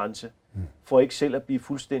følelsesmæssige grænse, for ikke selv at blive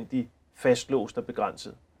fuldstændig fastlåst og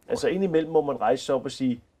begrænset. Altså indimellem må man rejse sig op og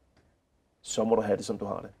sige, så må du have det, som du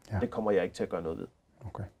har det. Ja. Det kommer jeg ikke til at gøre noget ved.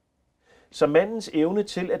 Okay. Så mandens evne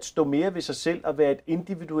til at stå mere ved sig selv og være et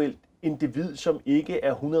individuelt individ, som ikke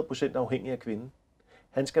er 100% afhængig af kvinden.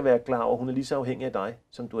 Han skal være klar over, at hun er lige så afhængig af dig,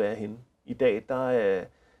 som du er af hende. I dag, der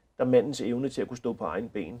er mandens evne til at kunne stå på egen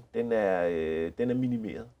ben, den er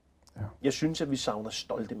minimeret. Ja. Jeg synes, at vi savner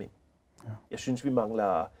stolte mænd. Ja. Jeg synes, vi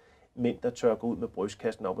mangler mænd, der tør gå ud med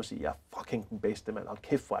brystkassen op og sige, jeg er fucking den bedste, mand. Hold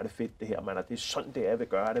kæft, hvor er det fedt det her, mand. Og det er sådan, det er, jeg vil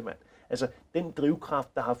gøre det, mand. Altså, den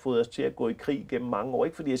drivkraft, der har fået os til at gå i krig gennem mange år.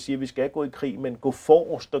 Ikke fordi jeg siger, at vi skal gå i krig, men gå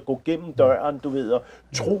forrest og gå gennem døren, du ved, og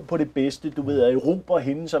tro på det bedste, du ved, at erobre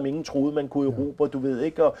hende, som ingen troede, man kunne erobre, du ved,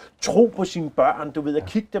 ikke? Og tro på sine børn, du ved, at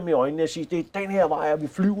kigge dem i øjnene og sige, det er den her vej, og vi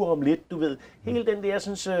flyver om lidt, du ved. Hele den der,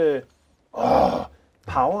 sådan,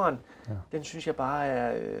 poweren, den synes jeg bare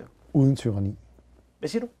er... Uden tyranni. Hvad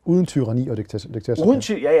siger du? Uden tyranni og diktatorskab. Uden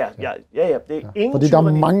tyranni, ja. Det er ingen fordi der er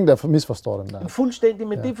mange, der misforstår den der. Fuldstændig,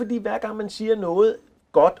 men det er fordi, hver gang man siger noget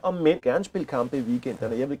godt om mænd, gerne spille kampe i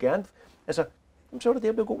weekenderne, jeg vil gerne, altså, så er det det,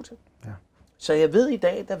 jeg bliver god til. Ja. Så jeg ved i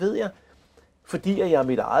dag, der ved jeg, fordi at jeg er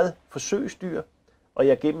mit eget forsøgsdyr, og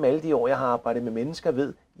jeg gennem alle de år, jeg har arbejdet med mennesker,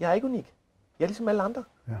 ved, jeg er ikke unik. Jeg er ligesom alle andre.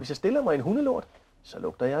 Ja. Hvis jeg stiller mig en hundelort, så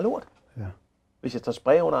lugter jeg af lort. Ja. Hvis jeg tager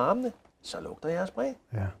spray under armene, så lugter jeg af spray.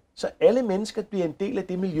 Ja. Så alle mennesker bliver en del af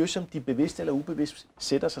det miljø, som de bevidst eller ubevidst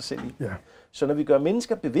sætter sig selv i. Ja. Så når vi gør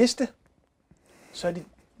mennesker bevidste, så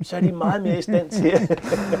er de meget mere i stand til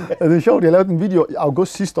det er sjovt, jeg lavede en video i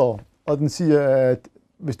august sidste år, og den siger, at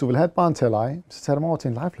hvis du vil have et barn til at lege, så tager dem over til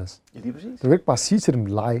en legeplads. Ja, lige præcis. Du vil ikke bare sige til dem,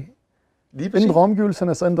 lege. Ændre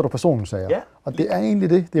omgivelserne, så ændrer du personen, sagde jeg. Ja, og det er egentlig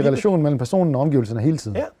det. Det er relationen mellem personen og omgivelserne hele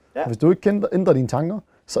tiden. Ja, ja. Hvis du ikke ændrer dine tanker,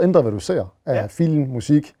 så ændrer hvad du ser af film,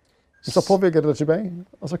 musik. Så påvirker det dig tilbage,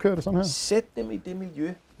 og så kører det sådan her. Sæt dem i det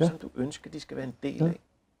miljø, som du ønsker, de skal være en del af.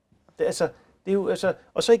 Det er jo,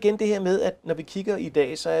 og så igen det her med, at når vi kigger i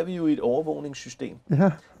dag, så er vi jo i et overvågningssystem.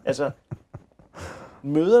 Ja. Altså,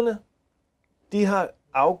 mødrene, de har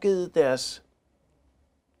afgivet deres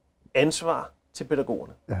ansvar til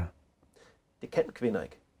pædagogerne. Ja. Det kan kvinder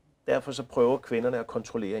ikke. Derfor så prøver kvinderne at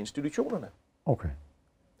kontrollere institutionerne. Okay.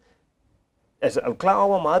 Altså, er du klar over,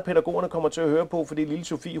 hvor meget pædagogerne kommer til at høre på, fordi lille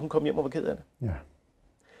Sofie, hun kom hjem og var ked af det? Ja.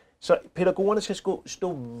 Så pædagogerne skal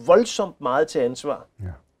stå voldsomt meget til ansvar. Ja.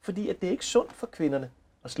 Fordi at det er ikke sundt for kvinderne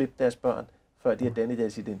at slippe deres børn, før de har dannet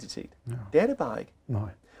deres identitet. Ja. Det er det bare ikke. Nej.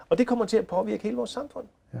 Og det kommer til at påvirke hele vores samfund.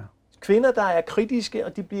 Ja. Kvinder, der er kritiske,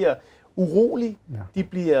 og de bliver urolige, de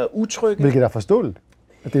bliver utrygge. Hvilket er forståeligt.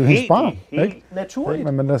 Det er jo hendes barn, helt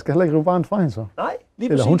naturligt. Men der skal heller ikke rive barnet fra hende så. Nej, lige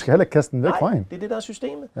præcis. Eller hun skal heller ikke kaste den væk fra hende. Det er det, der er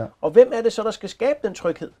systemet. Ja. Og hvem er det så, der skal skabe den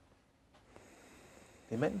tryghed?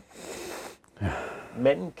 Det er manden. Ja.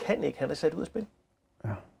 Manden kan ikke, han er sat ud af spil. Ja.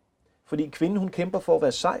 Fordi kvinden, hun kæmper for at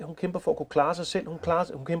være sej, hun kæmper for at kunne klare sig selv,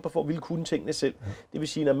 hun kæmper for at ville kunne tingene selv. Ja. Det vil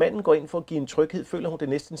sige, når manden går ind for at give en tryghed, føler hun det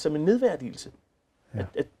næsten som en nedværdigelse. Ja.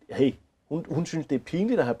 Hey, hun synes, det er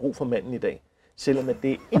pinligt at have brug for manden i dag. Selvom at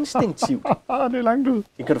det er instinktivt. Det er langt ud.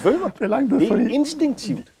 Kan du følge mig? Det er langt ud. Det er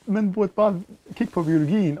instinktivt. Man burde bare kigge på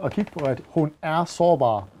biologien og kigge på, at hun er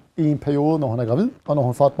sårbar i en periode, når hun er gravid og når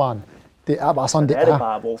hun får et barn. Det er bare sådan, det er. Det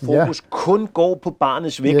bare, hvor fokus kun går på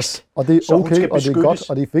barnets vækst. Yes. Og det er okay, og det er godt,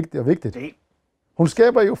 og det er vigtigt. Hun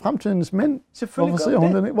skaber jo fremtidens mænd. Selvfølgelig hvorfor gør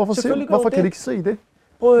hun det. Hvorfor kan de ikke se det?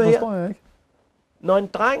 Prøv at høre her. Når en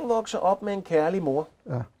dreng vokser op med en kærlig mor,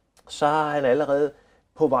 så har han allerede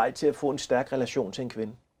på vej til at få en stærk relation til en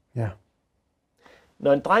kvinde. Ja.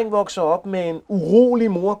 Når en dreng vokser op med en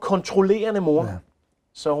urolig mor, kontrollerende mor,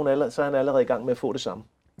 så er han allerede i gang med at få det samme.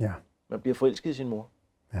 Ja. Man bliver forelsket i sin mor.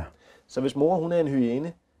 Ja. Så hvis mor hun er en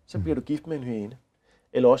hyæne, så bliver du gift med en hyæne.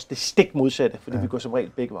 Eller også det stik modsatte, fordi vi går som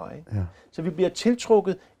regel begge veje. Ja. Så vi bliver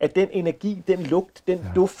tiltrukket af den energi, den lugt, den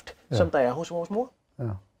duft, som der er hos vores mor. Ja.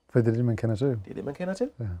 For det er det, man kender til. Det er det, man kender til.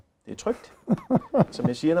 Ja. Det er trygt. Som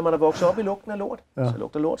jeg siger, når man er vokset op i lugten af lort, så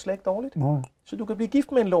lugter lort slet ikke dårligt. Så du kan blive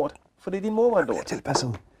gift med en lort, fordi din mor var en lort. Vi er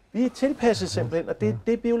tilpasset. Vi er tilpasset simpelthen, og det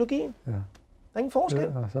er biologien. Ja. Der er ingen forskel.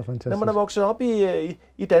 Ja, når man er vokset op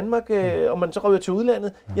i Danmark, og man så røver til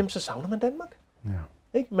udlandet, jamen så savner man Danmark. Ja.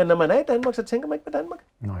 Ikke? Men når man er i Danmark, så tænker man ikke på Danmark.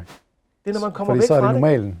 Nej. Det er, når man kommer væk fra det. Så er det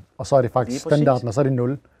normalen, og så er det faktisk standarden, og så er det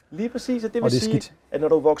 0. Lige præcis, og det vil sige, at når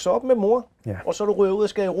du vokser op med mor, og så du ryger ud og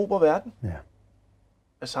skal erobre verden,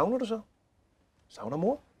 hvad savner du så? Savner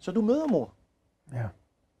mor? Så du møder mor. Ja.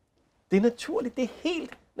 Det er naturligt. Det er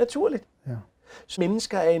helt naturligt. Ja. Så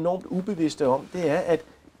mennesker er enormt ubevidste om, det er, at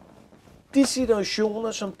de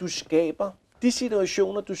situationer, som du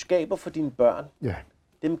skaber, for dine børn,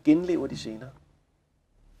 dem genlever de senere.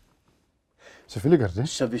 Selvfølgelig gør det det.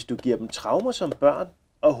 Så hvis du giver dem traumer som børn,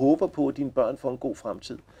 og håber på, at dine børn får en god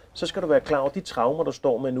fremtid, så skal du være klar over, at de traumer, du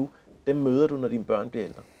står med nu, dem møder du, når dine børn bliver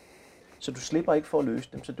ældre. så du slipper ikke for at løse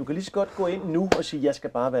dem. Så du kan lige så godt gå ind nu og sige, jeg skal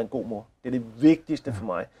bare være en god mor. Det er det vigtigste for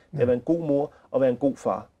mig. Det er at være en god mor og være en god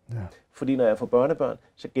far. Ja. Fordi når jeg får børnebørn,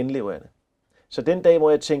 så genlever jeg det. Så den dag, hvor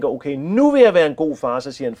jeg tænker, okay, nu vil jeg være en god far,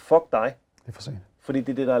 så siger han, fuck dig. Det er for sent. Fordi det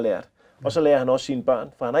er det, der er lært. Og så lærer han også sine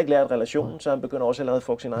børn, for han har ikke lært relationen, så han begynder også allerede at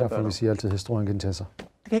fuck sine egne børn. Derfor vil sige altid, at historien gentager sig.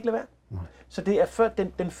 Det kan ikke lade være. Nej. Så det er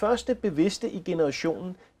den første bevidste i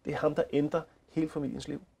generationen, det er ham, der ændrer hele familiens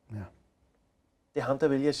liv. Ja. Det er ham, der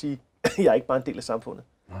vælger at sige, jeg er ikke bare en del af samfundet.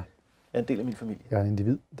 Nej. Jeg er en del af min familie. Jeg er en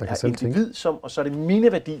individ, der kan selv tænke. Jeg er en individ, og så er det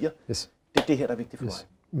mine værdier. Yes. Det er det her, der er vigtigt for mig.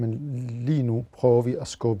 Men lige nu prøver vi at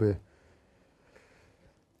skubbe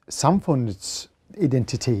samfundets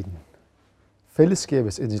identiteten,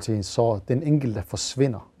 fællesskabets identitet, så den enkelte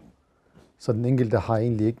forsvinder. Så den enkelte har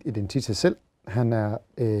egentlig ikke identitet selv. Han er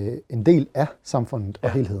en del af samfundet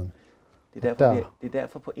og helheden. Det er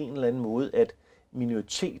derfor på en eller anden måde, at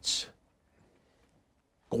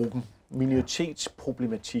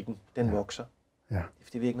minoritetsproblematikken, den vokser. Ja. Det er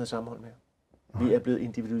fordi, vi ikke noget sammenhold mere. Vi er blevet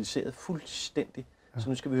individualiseret fuldstændig, så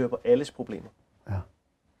nu skal vi høre på alles problemer. Ja.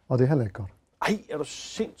 Og det er heller ikke godt. Ej, er du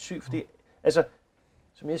sindssyg? Fordi, altså,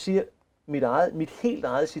 som jeg siger, mit helt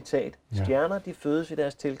eget citat, stjerner, de fødes i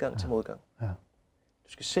deres tilgang til modgang. Ja.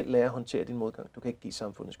 Du skal selv lære at håndtere din modgang. Du kan ikke give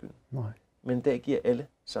samfundet skylden. Nej. Men der giver alle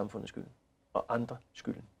samfundet skylden. Og andre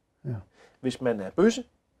skylden. Ja. Hvis man er bøsse,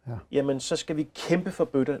 jamen så skal vi kæmpe for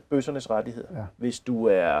bøssernes rettigheder. Ja. Hvis du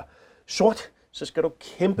er sort, så skal du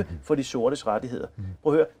kæmpe for de sortes rettigheder.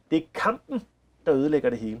 Prøv at høre, det er kampen, der ødelægger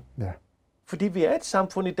det hele. Ja. Fordi vi er et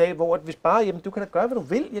samfund i dag, hvor hvis bare, jamen du kan da gøre, hvad du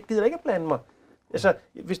vil. Jeg gider ikke at blande mig. Altså,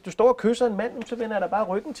 hvis du står og kysser en mand, så vender jeg da bare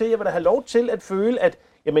ryggen til. Jeg vil da have lov til at føle, at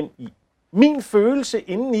jamen, min følelse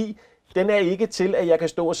indeni, den er ikke til, at jeg kan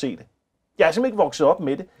stå og se det. Jeg er simpelthen ikke vokset op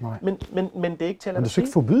med det, men det er ikke tilladt at sige det. Men du skal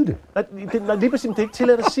ikke forbyde det. Nej, lige præcis, det er ikke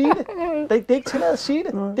tilladt at sige det. Det er ikke tilladt at sige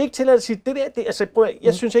det. Det er ikke tilladt at sige det der. Altså,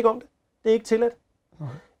 jeg synes ikke om det. Det er ikke tilladt.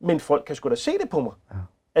 Men folk kan sgu da se det på mig.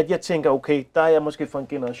 At jeg tænker, okay, der er jeg måske fra en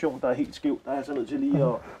generation, der er helt skæv. Der er jeg så nødt til lige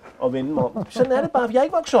at vende mig om. Sådan er det bare, jeg er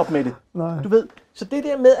ikke vokset op med det. Du ved. Så det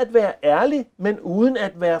der med at være ærlig, men uden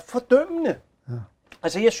at være fordømmende. Ja.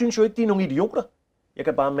 Altså, jeg synes jo ikke, de er nogle idioter. Jeg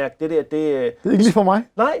kan bare mærke, det der, det er ikke lige for mig.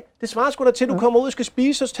 Nej, det svarer sgu da til, at du kommer ud og skal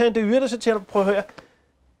spise, og så tager en det yrter, så tænker du, prøv at høre.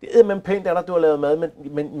 Det er man pænt, du har lavet mad, men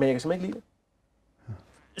jeg kan simpelthen ikke lide det.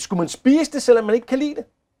 Skulle man spise det, selvom man ikke kan lide det?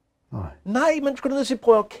 Nej, man skulle nødt til at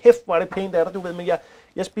prøve at kæft, hvor er det pænt af dig, du ved, men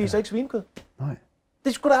jeg spiser ikke svinekød. Nej. Det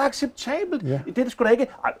er sgu da acceptabelt. Ja. Det er sgu da ikke.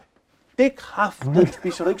 Ej, det er kraftigt,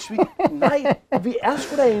 spiser du ikke svin. Nej, vi er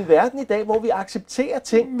sgu da i en verden i dag, hvor vi accepterer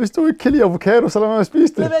ting. Hvis du ikke kan lide avocado, så lad mig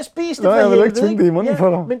spise det. Lad mig spise det. Nej, jeg vil ikke tvinge det i munden for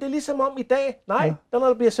dig. Men det er ligesom om i dag, når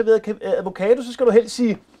der bliver serveret avocado, så skal du helst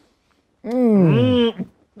sige,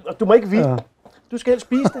 og du må ikke vide. Ja. Du skal helst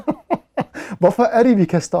spise det. Hvorfor er det, vi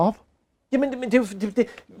kan stoppe? Jamen,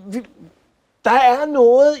 der er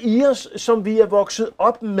noget i os, som vi er vokset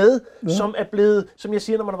op med, som er blevet, som jeg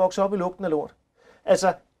siger, når man er vokset op i lugten af lort.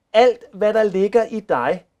 Altså, alt, hvad der ligger i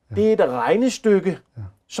dig, det er et regnestykke,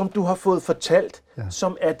 som du har fået fortalt,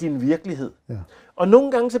 som er din virkelighed. Ja. Og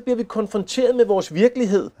nogle gange, så bliver vi konfronteret med vores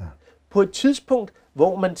virkelighed på et tidspunkt,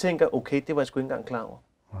 hvor man tænker, okay, det var jeg sgu ikke engang klar over.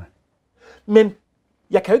 Nej. Men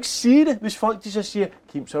jeg kan jo ikke sige det, hvis folk de så siger,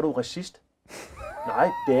 Kim, så er du racist. Nej,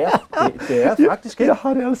 det er faktisk ikke. Jeg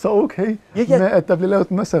har det altså okay med, at der bliver lavet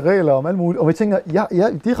en masse regler om alt muligt. Og vi tænker,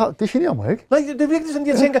 det generer mig ikke. Nej, det er virkelig sådan,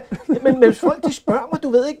 jeg tænker. Men hvis folk de spørger mig, du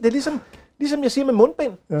ved ikke, det er ligesom jeg siger med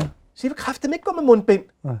mundbind. Ja. Siger vi kraftedeme ikke gå med mundbind?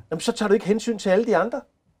 Jamen, så tager du ikke hensyn til alle de andre.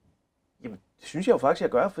 Jamen, det synes jeg jo faktisk, jeg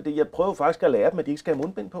gør, fordi jeg prøver faktisk at lære dem, at de ikke skal have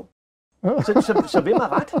mundbind på. Så hvem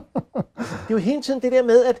har ret? Det er jo hele tiden det der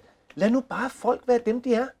med, at lad nu bare folk være dem,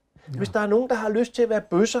 de er. Hvis der er nogen, der har lyst til at være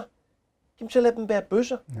bøsser, så lad dem være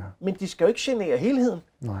bøsser. Ja. Men de skal jo ikke genere helheden.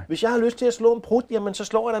 Nej. Hvis jeg har lyst til at slå en prut, jamen så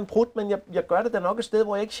slår jeg da en prut, men jeg gør det da nok et sted,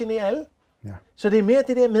 hvor jeg ikke generer alle. Ja. Så det er mere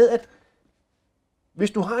det der med, at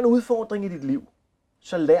hvis du har en udfordring i dit liv,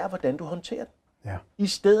 så lær, hvordan du håndterer den. Ja. I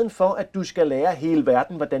stedet for, at du skal lære hele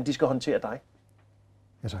verden, hvordan de skal håndtere dig.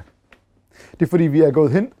 Ja, tak. Det er fordi, vi er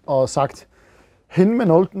gået hen og sagt, hende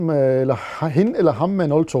eller ham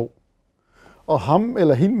med 02. Og ham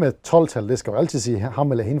eller hende med 12-tal, det skal jo altid sige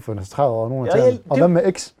ham eller hende for 30 år nogen af og hvad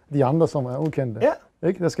med X, de andre, som er ukendte? Ja.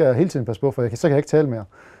 Ikke? Der skal jeg hele tiden passe på, for så kan jeg ikke tale mere.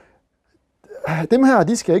 Dem her,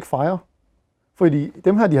 de skal ikke fejre. Fordi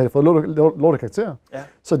dem her, de har fået lorte karakterer. Ja.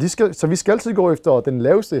 Så vi skal altid gå efter den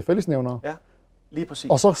laveste fællesnævner. Ja, lige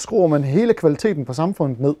præcis. Og så skruer man hele kvaliteten på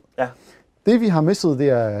samfundet ned. Ja. Det vi har misset, det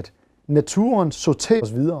er, at naturen sorterer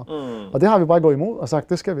os videre. Og det har vi bare gået imod og sagt,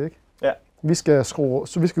 det skal vi ikke. Ja. Vi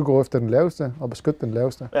skal gå efter den laveste og beskytte den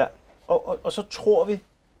laveste. Ja, og så tror vi,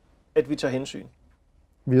 at vi tager hensyn.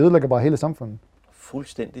 Vi ødelægger bare hele samfundet.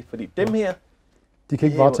 Fuldstændig, fordi dem her... De kan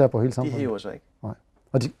ikke varetage på hele samfundet. De hæver sig ikke. Nej.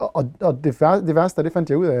 Og det værste, det fandt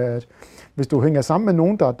jeg ud af, at hvis du hænger sammen med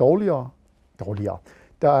nogen, der er dårligere,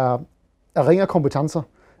 der er ringere kompetencer,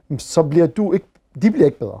 så bliver de bliver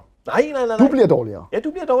ikke bedre. Nej. Du bliver dårligere. Ja,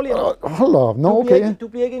 du bliver dårligere. Hold op, okay. Du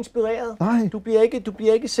bliver ikke inspireret. Nej. Du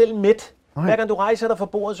bliver ikke selv mæt. Nej. Hver gang du rejser dig fra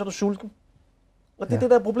bordet, så er du sulten. Og det er det,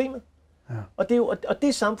 der er problemet. Ja. Og det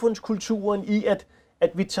er samfundskulturen i,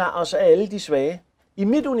 at vi tager os af alle de svage. I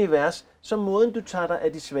mit univers, så måden du tager dig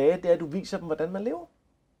af de svage, det er, at du viser dem, hvordan man lever.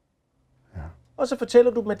 Ja. Og så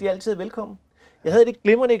fortæller du dem, at de altid er velkommen. Jeg havde et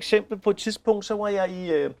glimrende eksempel på et tidspunkt, så var jeg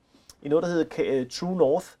i noget, der hedder True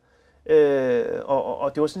North.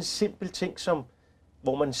 Og det var sådan en simpel ting,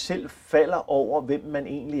 hvor man selv falder over, hvem man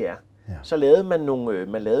egentlig er. Ja. Så lavede man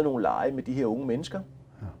nogle lege med de her unge mennesker,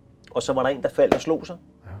 og så var der en, der faldt og slog sig.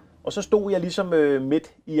 Ja. Og så stod jeg ligesom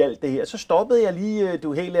midt i alt det her. Så stoppede jeg lige,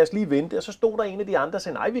 lad os lige vente, og så stod der en af de andre og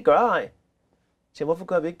sagde, nej, vi gør ej. Så hvorfor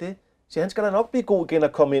gør vi ikke det? Så han skal da nok blive god igen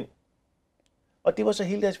at komme ind. Og det var så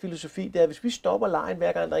hele deres filosofi, det er, at hvis vi stopper lejen,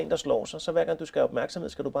 hver gang der er en, der slår sig, så hver gang du skal have opmærksomhed,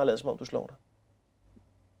 skal du bare lade som om, du slår dig.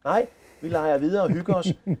 Nej, vi leger videre og hygger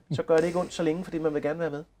os, så gør det ikke ondt så længe, fordi man vil gerne være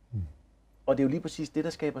med. Og det er jo lige præcis det, der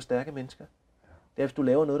skaber stærke mennesker. Det er, hvis du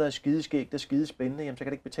laver noget, der er skideskægt, der er skidespændende, jamen, så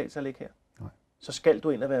kan det ikke betale sig at ligge her. Nej. Så skal du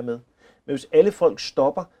ind og være med. Men hvis alle folk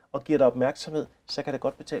stopper og giver dig opmærksomhed, så kan det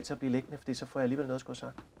godt betale sig at blive liggende, fordi så får jeg alligevel noget at skulle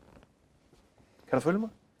have sagt. Kan du følge mig?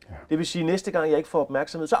 Ja. Det vil sige, at næste gang jeg ikke får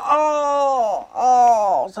opmærksomhed, så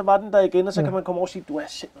så var den der igen, og så kan man komme over og sige, du er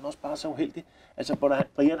simpelthen også bare så uheldig. Altså,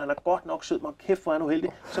 Brian, han er godt nok sød, men kæft, hvor er han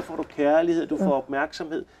uheldig. Så får du kærlighed, du får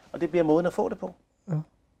opmærksomhed, og det bliver måden at få det på. Ja.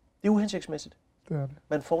 Det er uhensigtsmæssigt. Det er det.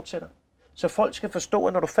 Man fortsætter. Så folk skal forstå,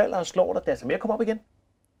 at når du falder og slår dig, det er altså mere at komme op igen.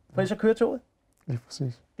 For så kører toget. Lige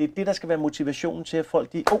præcis. Det er det, der skal være motivationen til, at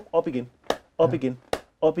folk op igen.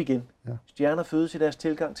 Op igen. Ja. Stjerner fødes i deres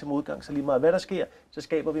tilgang til modgang, så lige meget hvad der sker, så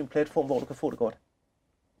skaber vi en platform, hvor du kan få det godt.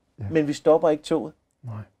 Ja. Men vi stopper ikke toget.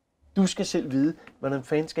 Nej. Du skal selv vide, hvordan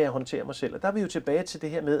fanden skal jeg håndtere mig selv. Og der er vi jo tilbage til det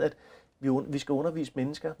her med, at vi skal undervise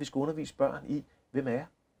mennesker, vi skal undervise børn i, hvem er jeg?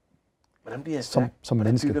 Hvordan bliver jeg stærk? Som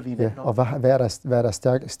menneske, ja. Og hvad er der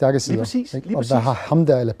stærke sider? Lige præcis. Og hvad har ham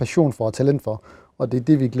der eller passion for og talent for? Og det er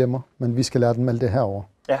det, vi glemmer, men vi skal lære dem alt det herover.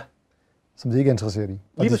 Ja. Som de ikke er interesseret i.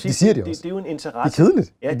 Og de siger det også. Det er jo en interesse. Det er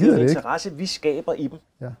kedeligt. Ja, det er en interesse, vi skaber i dem.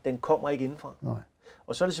 Ja. Den kommer ikke indenfra. Nej.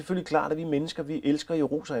 Og så er det selvfølgelig klart, at vi mennesker, vi elsker jo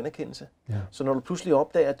ros og anerkendelse. Ja. Så når du pludselig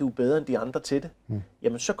opdager, at du er bedre end de andre til det,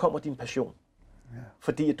 jamen så kommer din passion. Ja.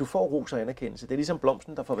 Fordi at du får ros og anerkendelse. Det er ligesom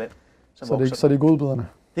blomsten, der får vand. Så det er godbiderne.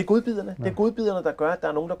 Det er godbiderne. Ja. Det er godbiderne, der gør, at der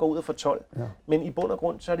er nogen, der går ud og får 12. Ja. Men i bund og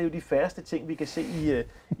grund, så er det jo de færreste ting, vi kan se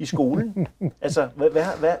i skolen. Altså,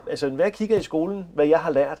 hvad jeg kigger i skolen, hvad jeg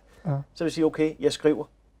har lært, så vil jeg sige, okay, jeg skriver.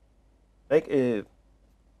 Ikke?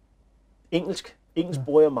 Engelsk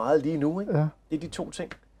bruger jeg meget lige nu. Ikke? Ja. Det er de to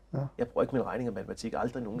ting. Ja. Jeg bruger ikke min regning af matematik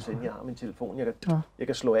aldrig nogensinde. Jeg har min telefon, jeg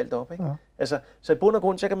kan slå alt op. Ikke? Ja. Altså, så i bund og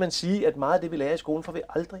grund, så kan man sige, at meget af det, vi lærer i skolen, får vi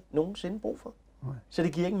aldrig nogensinde brug for. Nej. Så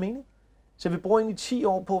det giver ikke mening. Så vi bruger egentlig 10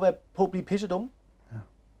 år på at blive pisse dumme. Ja.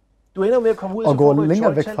 Du ender med at komme ud og gå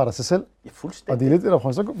længere væk fra dig selv. Ja, fuldstændig. Og det er lidt det, der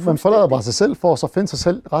prøver. Så man forlader bare sig selv for at så finde sig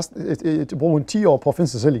selv. Bruge 10 år på at finde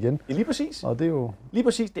sig selv igen. Ja, lige præcis. Og det er jo... Lige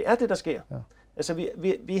præcis, det er det, der sker. Ja. Altså,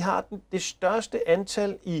 vi har det største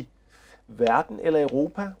antal i verden eller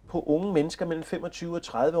Europa på unge mennesker mellem 25 og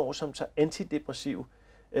 30 år, som tager antidepressive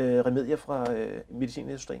remedier fra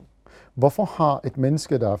medicinindustrien. Hvorfor har et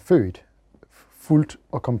menneske, der er født fuldt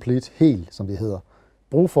og komplet, helt, som det hedder,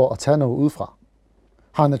 brug for at tage noget udefra?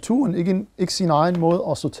 Har naturen ikke sin egen måde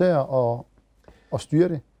at sortere og styre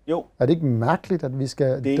det? Jo. Er det ikke mærkeligt, at vi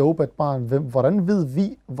skal dope et barn? Hvordan ved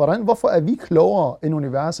vi, hvorfor er vi klogere end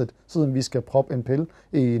universet, siden vi skal proppe en pille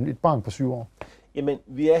i et barn på 7 år? Jamen,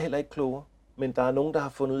 vi er heller ikke klogere, men der er nogen, der har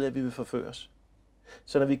fundet ud af, at vi vil forføres.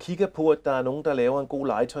 Så når vi kigger på, at der er nogen, der laver en god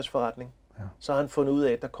legetøjsforretning, så har han fundet ud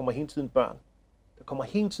af, at der kommer hele tiden børn. Der kommer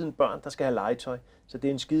hele tiden børn, der skal have legetøj, så det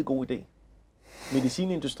er en skide god idé.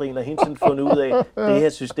 Medicinindustrien har hele tiden fundet ud af, at det her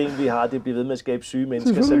system, vi har, det bliver ved med at skabe syge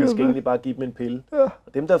mennesker, så vi skal egentlig bare give dem en pille. Ja.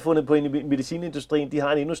 Og dem, der har fundet på medicinindustrien, de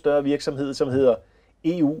har en endnu større virksomhed, som hedder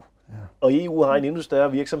EU. Ja. Og EU har en endnu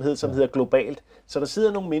større virksomhed, som hedder Globalt. Så der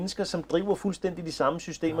sidder nogle mennesker, som driver fuldstændig de samme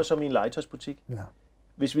systemer som i en legetøjsbutik. Ja.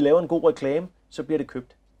 Hvis vi laver en god reklame, så bliver det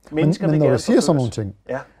købt. Men når du siger sådan nogle ting,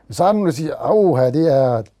 så er der nogen, der siger,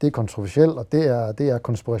 at det er kontroversielt, og det er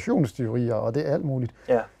konspirationsteorier, og det er alt muligt.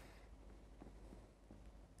 Ja.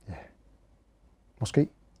 Måske.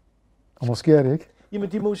 Og måske er det ikke.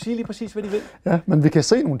 Jamen, de må jo sige lige præcis, hvad de vil. Ja, men vi kan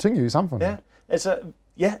se nogle ting i samfundet. Ja, altså,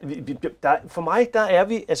 for mig, der er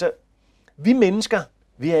vi, altså, vi mennesker,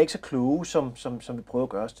 Vi er ikke så kloge, som vi prøver at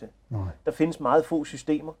gøre os til. Nej. Der findes meget få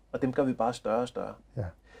systemer, og dem gør vi bare større og større. Ja.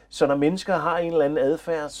 Så når mennesker har en eller anden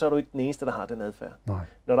adfærd, så er du ikke den eneste, der har den adfærd. Nej.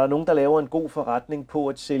 Når der er nogen, der laver en god forretning på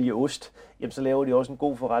at sælge ost, jamen så laver de også en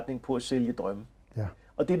god forretning på at sælge drømme. Ja.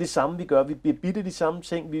 Og det er det samme, vi gør. Vi bliver bitte de samme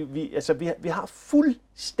ting. Vi har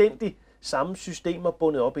fuldstændig samme systemer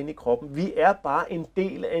bundet op inde i kroppen. Vi er bare en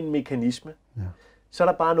del af en mekanisme. Ja. Så er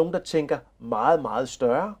der bare nogen, der tænker meget, meget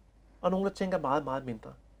større, og nogen, der tænker meget, meget mindre.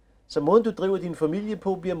 Så måden, du driver din familie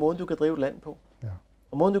på, bliver måden, du kan drive et land på. Ja.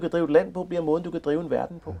 Og måden, du kan drive et land på, bliver måden, du kan drive en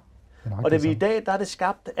verden på. Ja. Og da vi i dag, der er det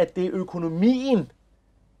skabt, at det er økonomien,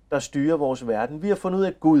 der styrer vores verden. Vi har fundet ud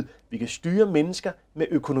af, Gud, vi kan styre mennesker med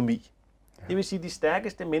økonomi. Ja. Det vil sige, at de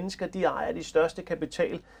stærkeste mennesker, de ejer de største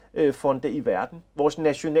kapitalfonde i verden. Vores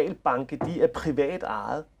nationalbanke, de er privat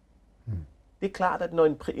ejet. Det er klart, at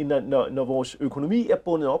når vores økonomi er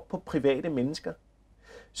bundet op på private mennesker,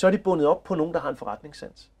 så er de bundet op på nogen, der har en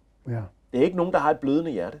forretningssans. Ja. Det er ikke nogen, der har et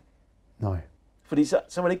blødende hjerte. Nej. Fordi så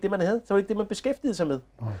var det ikke det, man havde. Så var det ikke det, man beskæftigede sig med.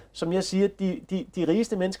 Nej. Som jeg siger, de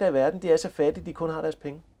rigeste mennesker i verden, de er så fattige, de kun har deres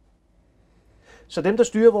penge. Så dem, der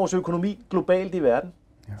styrer vores økonomi globalt i verden,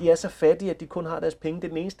 de er så fattige, at de kun har deres penge. Det er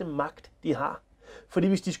den eneste magt, de har. Fordi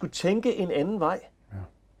hvis de skulle tænke en anden vej,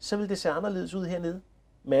 så ville det se anderledes ud hernede.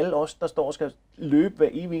 Med alle os, der står og skal løbe hver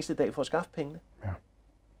eneste dag for at skaffe pengene. Ja.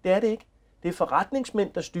 Det er det ikke. Det er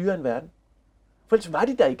forretningsmænd, der styrer en verden. For ellers var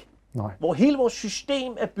de der ikke. Nej. Hvor hele vores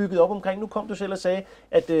system er bygget op omkring. Nu kom du selv og sagde,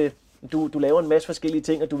 at du laver en masse forskellige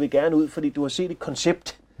ting, og du vil gerne ud, fordi du har set et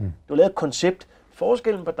koncept. Du har lavet et koncept.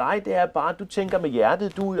 Forskellen på dig, det er bare, at du tænker med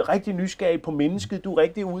hjertet. Du er rigtig nysgerrig på mennesket. Du er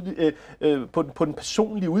rigtig på den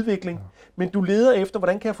personlige udvikling. Ja. Men du leder efter,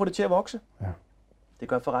 hvordan kan jeg få det til at vokse? Ja. Det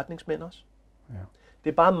gør forretningsmænd også. Ja. Det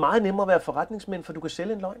er bare meget nemmere at være forretningsmænd, for du kan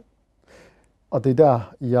sælge en løgn. Og det er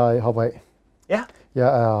der, jeg hopper af. Ja.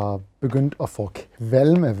 Jeg er begyndt at få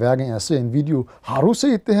kvalme, hver gang jeg ser en video. Har du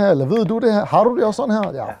set det her, eller ved du det her? Har du det også sådan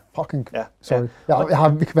her? Ja, fucking sorry. Ja. Jeg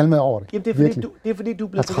har kvalme over det. Jamen, det er fordi, du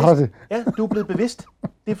er blevet bevidst. Ja, du er blevet bevidst.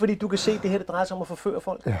 Det er fordi, du kan se, at det her det drejer sig om at forføre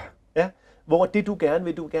folk. Ja. Hvor det, du gerne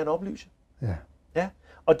vil, du vil gerne oplyse. Ja.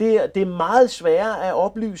 Og det er meget sværere at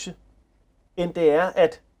oplyse, end det er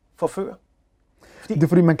at forføre. Det er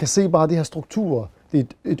fordi, man kan se bare de her strukturer.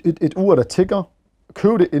 Det er et ur, der tikker.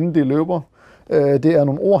 Køb det, inden det løber. Det er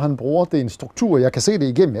nogle ord, han bruger. Det er en struktur. Jeg kan se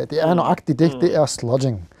det igennem. Ja, det er nøjagtigt. Det er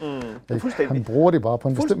sludging. Han bruger det bare på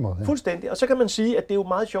en bestemt måde. Ja. Fuldstændig. Og så kan man sige, at det er jo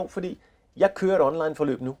meget sjovt, fordi jeg kører et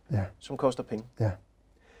online-forløb nu, som koster penge. Ja.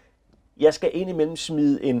 Jeg skal indimellem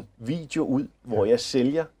smide en video ud, hvor jeg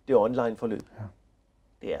sælger det online-forløb. Ja.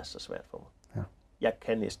 Det er så svært for mig. Ja. Jeg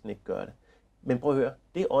kan næsten ikke gøre det. Men prøv at høre.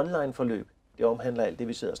 Det online-forløb, det omhandler alt det,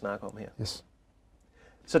 vi sidder og snakker om her. Yes.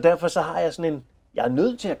 Så derfor så har jeg sådan jeg er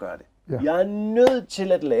nødt til at gøre det. Ja. Jeg er nødt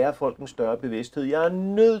til at lære folk en større bevidsthed. Jeg er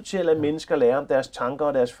nødt til at lade mennesker lære om deres tanker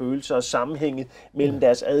og deres følelser og sammenhænget mellem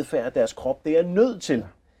deres adfærd og deres krop. Det er jeg nødt til.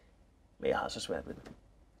 Men jeg har så svært ved det.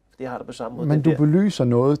 Det har det på samme måde. Men du belyser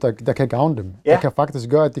noget, der kan gavne dem. Der kan faktisk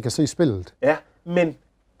gøre, at de kan se spillet. Ja, men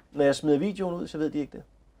når jeg smider videoen ud, så ved de ikke det.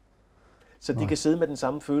 Så de kan sidde med den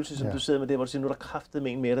samme følelse, som du sidder med det, hvor du siger, nu er der kraftet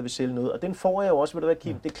med en mere, der vil sælge noget. Og den får jeg jo også, ved du hvad,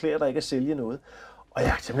 Kim, det klæder dig ikke at sælge noget. Og jeg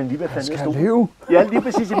er simpelthen lige ved at falde ned i stolen. Ja, lige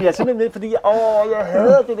præcis. Jeg er simpelthen ned, fordi jeg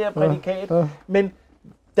hader det der prædikat. Men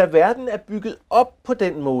da verden er bygget op på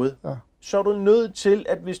den måde, så er du nødt til,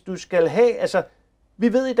 at hvis du skal have, altså,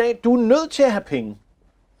 vi ved i dag, du er nødt til at have penge.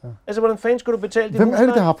 Ja. Altså, hvordan fanden skal du betale din husleje? Hvem er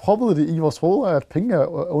det, der har proppet det i vores hoveder, at penge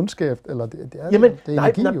er ondskab? Eller det er, jamen, det er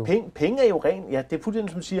energi, jo. Penge er jo ren, det er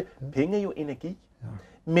fuldstændig, som du siger, penge er jo energi. Ja.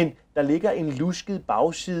 Men der ligger en lusket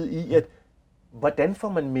bagside i, at hvordan får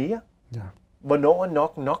man mere? Ja. Hvornår er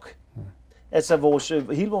nok? Ja. Altså,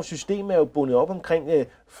 hele vores system er jo bundet op omkring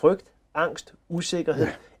frygt, angst, usikkerhed,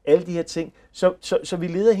 alle de her ting. Så vi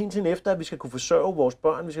leder hele tiden efter, at vi skal kunne forsørge vores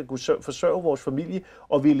børn, vi skal kunne forsørge vores familie,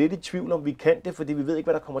 og vi er lidt i tvivl om, vi kan det, fordi vi ved ikke,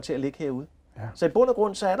 hvad der kommer til at ligge herude. Ja. Så i bund og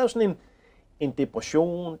grund, så er der jo sådan en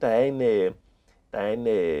depression, der er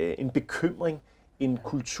en bekymring, en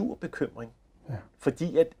kulturbekymring. Ja.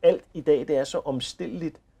 Fordi at alt i dag, det er så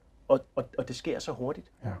omstilleligt, og det sker så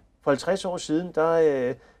hurtigt. Ja. For 50 år siden,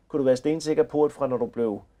 der kunne du være stensikker på, at fra når du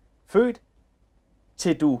blev født,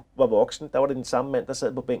 til du var voksen, der var det den samme mand, der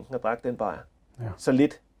sad på bænken og drak den bajer. Ja. Så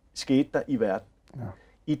lidt skete der i verden. Ja.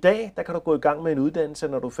 I dag, der kan du gå i gang med en uddannelse, og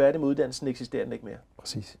når du er færdig med uddannelsen, eksisterer den ikke mere.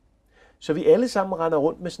 Præcis. Så vi alle sammen render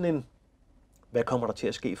rundt med sådan en, hvad kommer der til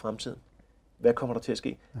at ske i fremtiden? Hvad kommer der til at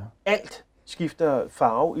ske? Ja. Alt skifter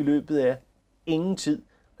farve i løbet af ingen tid,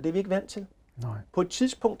 og det er vi ikke vant til. Nej. På et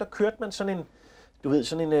tidspunkt, der kørte man sådan en,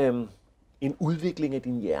 en udvikling af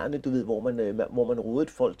din hjerne, du ved, hvor man råder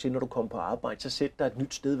folk til, når du kommer på arbejde, så sæt dig et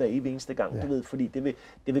nyt sted hver eneste gang, du ved, fordi det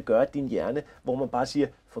vil gøre, at din hjerne, hvor man bare siger,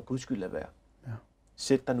 for guds skyld lad være. Ja.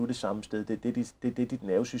 Sæt dig nu det samme sted, det er det, dit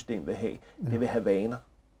nervesystem vil have. Det vil have vaner.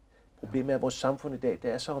 Problemet er, at vores samfund i dag,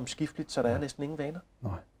 det er så omskifteligt, så der er næsten ingen vaner.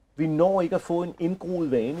 Nej. Vi når ikke at få en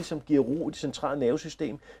indgroet vane, som giver ro i det centrale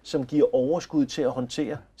nervesystem, som giver overskud til at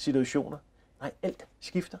håndtere situationer. Nej, alt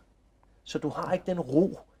skifter. Så du har ikke den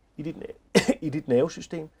ro i dit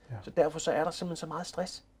nervesystem. Ja. Så derfor så er der simpelthen så meget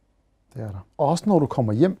stress. Det er der. Og også når du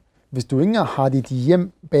kommer hjem. Hvis du ikke engang har dit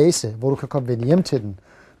hjembase, hvor du kan komme vende hjem til den.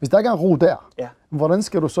 Hvis der ikke er ro der, hvordan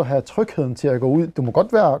skal du så have trygheden til at gå ud? Du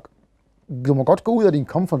må godt gå ud af din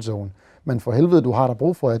comfort zone. Men for helvede, du har der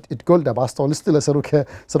brug for et gulv, der bare står lidt stille,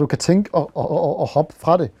 så du kan tænke og hoppe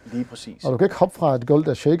fra det. Lige præcis. Og du kan ikke hoppe fra et gulv,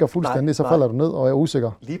 der shaker fuldstændig, så falder du ned og er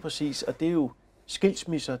usikker. Lige præcis, og det er jo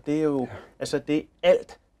skilsmisser, det er jo det er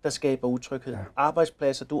alt, der skaber utryghed. Ja.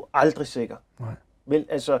 Arbejdspladser, du er aldrig sikker. Nej. Vel,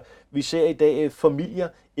 altså, vi ser i dag familier,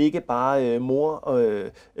 ikke bare mor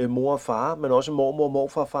og far, men også mormor,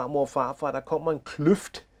 morfar, farmor og farfar. Der kommer en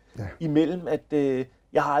kløft imellem, at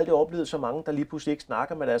jeg har aldrig oplevet så mange, der lige pludselig ikke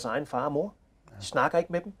snakker med deres egen far og mor. De snakker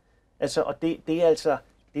ikke med dem. Altså, og det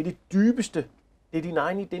er det dybeste. Det er din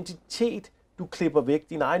egen identitet, du klipper væk.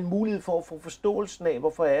 Din egen mulighed for at få forståelsen af,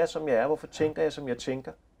 hvorfor er jeg, som jeg er, hvorfor tænker jeg, som jeg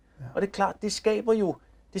tænker. Ja. Og det er klart, det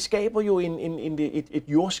skaber jo et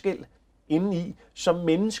jordskælv indeni, som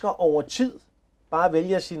mennesker over tid bare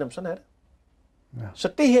vælger at sige, sådan er det. Ja.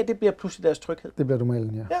 Så det her, det bliver pludselig deres tryghed. Det bliver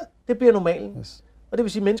normalen, ja. Ja, det bliver normalen. Yes. Og det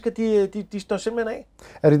vil sige, at mennesker, de står simpelthen af.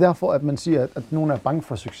 Er det derfor, at man siger, at nogen er bange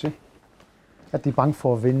for succes? At de er bange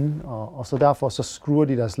for at vinde, og så derfor så skruer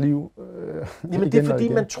de deres liv Jamen det er fordi,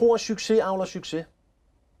 man tror, at succes avler succes.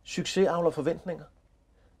 Succes avler forventninger.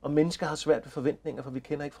 Og mennesker har svært ved forventninger, for vi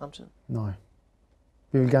kender ikke fremtiden. Nej.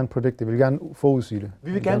 Vi vil gerne predikte, vi vil gerne forudsige det.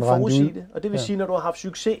 Vi vil gerne forudsige det, og det vil sige, når du har haft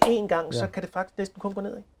succes én gang, så kan det faktisk næsten kun gå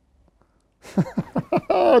ned, ikke?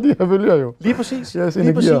 De her vælger jo. Lige præcis. Yes,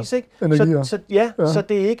 lige præcis, ikke? Så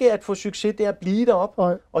det er ikke at få succes, det er at blive deroppe.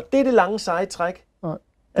 Nej. Og det er det lange seje træk. Nej.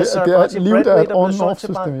 Det er livet af et on-off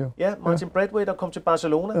system, jo. Ja, Martin Braithwaite, der kom til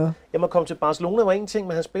Barcelona. Ja. Jamen, at komme til Barcelona var en ting,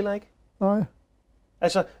 men han spiller ikke. Nej.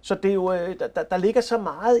 Altså, så det er jo, der ligger så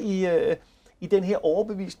meget i den her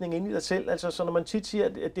overbevisning inde i dig selv. Altså, så når man tit siger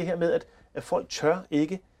at det her med, at folk tør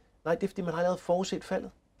ikke. Nej, det er fordi, man har allerede forudset faldet.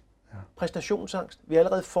 Ja. Præstationsangst. Vi har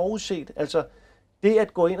allerede forudset. Altså, det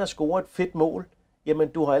at gå ind og score et fedt mål, jamen,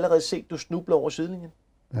 du har allerede set, du snubler over sidelinjen.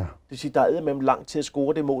 Ja. Det vil sige, der er eddermame langt til at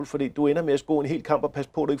score det mål, fordi du ender med at score en hel kamp og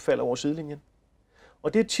passe på, at du ikke falder over sidelinjen.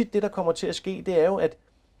 Og det er tit det, der kommer til at ske, det er jo, at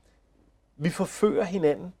vi forfører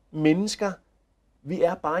hinanden. Mennesker, vi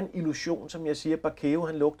er bare en illusion, som jeg siger. Bakeo,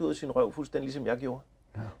 han lugtede ud af sin røv fuldstændig, ligesom jeg gjorde.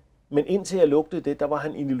 Ja. Men indtil jeg lugtede det, der var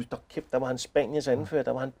han en illusion. Der var han Spaniens anfører,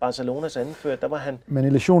 der var han Barcelonas anfører, der var han... Men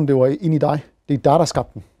illusionen, det var inde i dig. Det er dig, der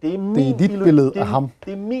skabte den. Det er dit billede af ham.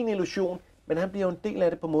 Det er min illusion, men han bliver jo en del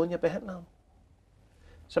af det på måden, jeg behandler ham.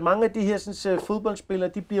 Så mange af de her fodboldspillere,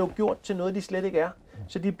 de bliver jo gjort til noget, de slet ikke er.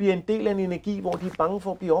 Så de bliver en del af en energi, hvor de er bange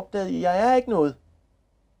for at blive opdaget i. Jeg er ikke noget.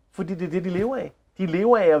 Fordi det er det, de lever af. De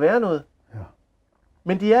lever af at være noget. Ja.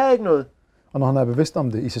 Men de er ikke noget. Og når han er bevidst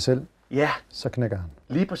om det i sig selv, så knækker han.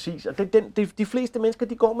 Lige præcis. Og de fleste mennesker,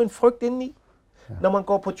 de går med en frygt indeni. Ja. Når man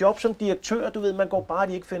går på job som direktør, du ved, man går bare,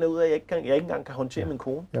 de ikke finder ud af, at jeg ikke engang kan håndtere min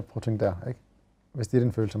kone. Jeg prøver at tænke der, ikke? Hvis det er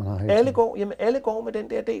den følelse, man har hele alle går med den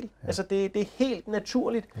der del. Ja. Altså, det er helt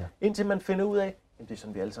naturligt, indtil man finder ud af, at det er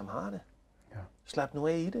sådan, vi alle sammen har det. Ja. Slap nu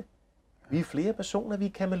af i det. Vi er flere personer, vi er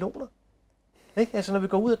kameloner. Ikke? Altså, når vi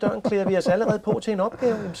går ud af døren, klæder vi os allerede på til en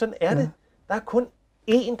opgave. Jamen, sådan er det. Der er kun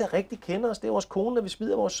én, der rigtig kender os. Det er vores kone, når vi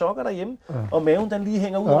smider vores sokker derhjemme. Og maven, den lige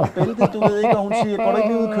hænger ud over bæltet, du ved ikke. Og hun siger, går du ikke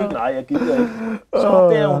lige ud i køkkenet? Nej, jeg gider ikke. Så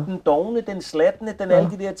opdager hun den dogne, den slattende, den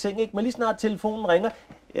alle de der ting. Ikke? Men lige snart telefonen ringer,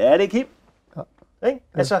 ja, det er Kim. Ikke?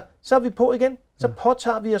 Altså, så er vi på igen. Så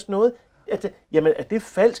påtager vi os noget. Jamen, er det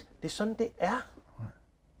falsk? Det er sådan, det er.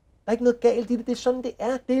 Der er ikke noget galt i det. Det er sådan, det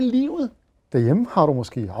er. Det er livet. Derhjemme har du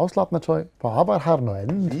måske afslappende tøj. På arbejde har du noget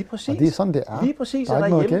andet. Lige præcis. Og det er sådan, det er. Lige præcis. Og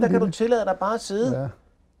derhjemme, der kan du tillade dig bare at sidde. Ja.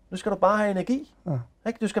 Nu skal du bare have energi. Ja.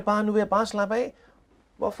 Ikke? Nu vil jeg bare slappe af.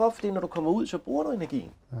 Hvorfor? Fordi når du kommer ud, så bruger du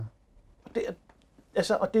energien. Ja.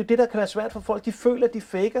 Og det er det, der kan være svært for folk. De føler, at de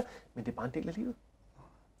faker, men det er bare en del af livet.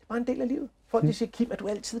 Det er bare en del af livet. Folk de siger, Kim, er du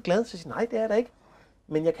altid glad? Så siger nej, det er der ikke.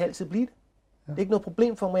 Men jeg kan altid blive det. Det er ikke noget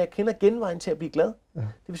problem for mig. Jeg kender genvejen til at blive glad. Ja. Det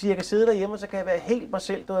vil sige, at jeg kan sidde derhjemme, og så kan jeg være helt mig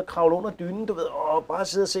selv, du ved, kravle under dynen, du ved, bare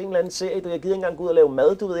sidde og se en eller anden serie, du ved, jeg gider ikke engang gå ud og lave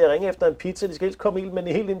mad, du ved, jeg ringer efter en pizza, de skal helst komme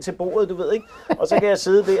helt ind til bordet, du ved, ikke? Og så kan jeg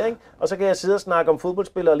sidde der, ikke? Og så kan jeg sidde og snakke om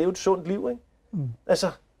fodboldspillere og leve et sundt liv, ikke? Altså,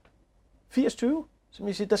 80-20. Som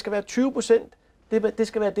jeg siger, der skal være 20%, det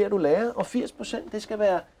skal være der, du lærer, og 80%, det skal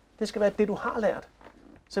være det, du har lært.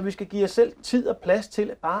 Så vi skal give os selv tid og plads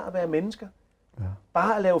til bare at være mennesker. Ja.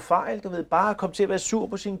 Bare at lave fejl, du ved, bare at komme til at være sur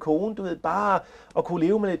på sin kone, du ved, bare at kunne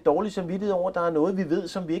leve med lidt dårlig samvittighed over, at der er noget, vi ved,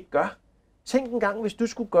 som vi ikke gør. Tænk en gang, hvis du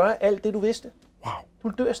skulle gøre alt det, du vidste. Wow.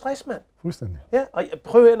 Du dør af stress, mand. Fuldstændig. Ja, og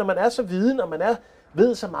prøv at, når man er så viden, og man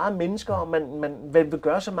ved så meget mennesker, og man vil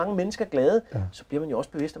gøre så mange mennesker glade, så bliver man jo også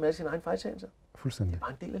bevidst om alle sine egne fejltagelser. Fuldstændig. Det er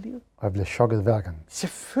bare en del af livet. Og jeg bliver chokket hver gang.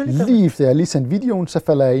 Selvfølgelig. Lige efter jeg lige sendt videoen, så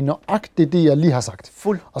falder jeg i nøjagtigt det, jeg lige har sagt.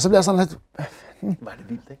 Og så bliver jeg sådan lidt... Var det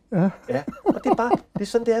vildt, ikke? Ja. Og det er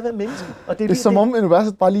sådan, det er at være menneske. Og det er som om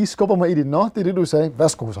universet bare lige skubber mig i det. Nå, det er det, du sagde.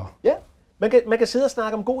 Værsgo så. Ja. Man kan sidde og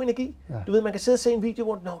snakke om god energi. Ja. Du ved, man kan sidde og se en video,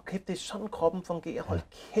 hvor kæft, det er sådan, kroppen fungerer. Hold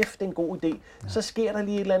kæft, det er en god idé. Ja. Så sker der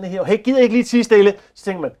lige et eller andet her. Hey, gider ikke lige tige stille? Så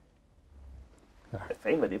tænker man, hvad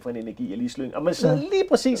fanden var det for en energi, jeg lige slynger? Og man sidder lige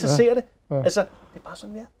præcis og ser det. Altså, det er bare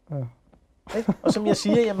sådan, vi er. Ja. Og som jeg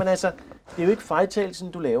siger, jamen altså, det er jo ikke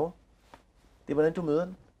fejltagelsen, du laver. Det er, hvordan du møder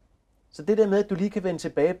den. Så det der med, at du lige kan vende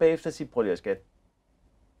tilbage bagefter og sige, prøv lige at skat.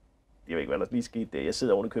 Jeg ved ikke, hvad der lige skete der. Jeg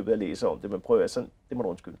sidder oven i købet og læser om det, men prøv at sådan, det må du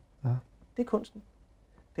undskylde. Ja. Det er kunsten.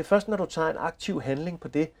 Det er først, når du tager en aktiv handling på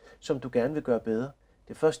det, som du gerne vil gøre bedre.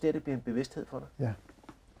 Det er først der, det bliver en bevidsthed for dig. Ja.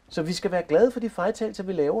 Så vi skal være glade for de fejltagelser,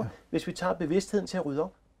 vi laver, hvis vi tager bevidstheden til at rydde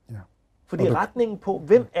op. Ja. Fordi retningen på,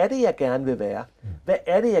 hvem er det, jeg gerne vil være? Hvad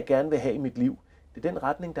er det, jeg gerne vil have i mit liv? Det er den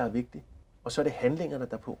retning, der er vigtig. Og så er det handlingerne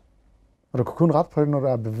derpå. Og du kan kun rette på det, når du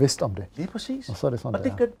er bevidst om det. Lige præcis. Og så er det sådan,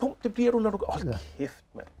 det bliver du, når du... Kæft,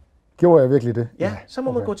 mand. Gjorde jeg virkelig det? Ja, så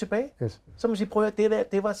må man gå tilbage. Yes. Så må man sige, prøv at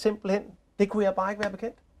det var simpelthen... Det kunne jeg bare ikke være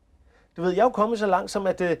bekendt. Du ved, jeg er jo kommet så langt som,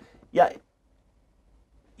 at jeg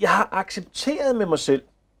har accepteret med mig selv,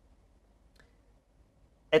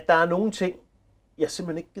 at der er nogle ting, jeg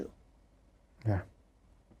simpelthen ikke gider. Ja.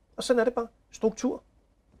 Og sådan er det bare. Struktur.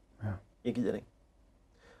 Ja. Jeg gider det ikke.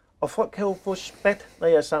 Og folk kan jo få spat, når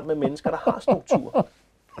jeg er sammen med mennesker, der har struktur.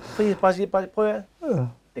 For jeg bare siger, prøv at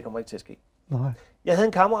det kommer ikke til at ske. Nej. Jeg havde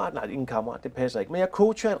en kammerat, ikke en kammerat, det passer ikke, men jeg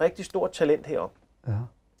coacher et rigtig stort talent heroppe. Ja.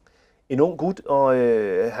 En ung gut, og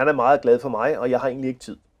han er meget glad for mig, og jeg har egentlig ikke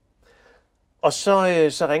tid. Og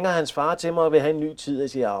så ringer hans far til mig og vil have en ny tid, og jeg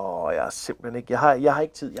siger, jeg har simpelthen ikke, jeg har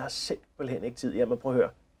ikke tid, jeg har simpelthen ikke tid. Jamen prøv at høre,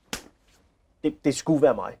 det skulle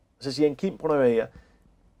være mig. Og så siger han, Kim, prøv at høre her,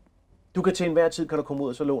 du kan til enhver tid, kan du komme ud,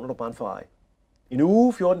 og så låner du bare en Ferrari. En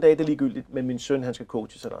uge, 14 dage, det er ligegyldigt, men min søn, han skal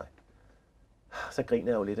coaches af dig. Så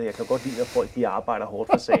griner jeg jo lidt, og jeg kan godt lide, når folk de arbejder hårdt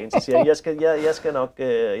for sagen. Så siger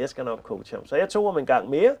jeg skal nok coache ham. Så jeg tog ham en gang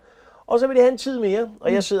mere, og så vil de have en tid mere.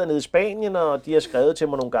 Og jeg sidder nede i Spanien, og de har skrevet til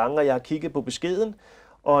mig nogle gange, og jeg har kigget på beskeden.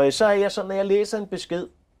 Og så er jeg sådan, når jeg læser en besked,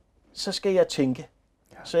 så skal jeg tænke.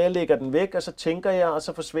 Så jeg lægger den væk, og så tænker jeg, og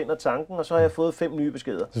så forsvinder tanken, og så har jeg fået 5 nye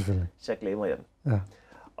beskeder. Så glemmer jeg den. Ja.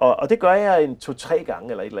 Og det gør jeg 2-3 gange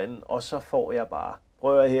eller et eller andet, og så får jeg bare,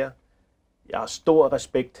 prøv her, jeg har stor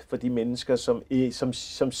respekt for de mennesker,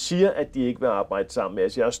 som siger, at de ikke vil arbejde sammen med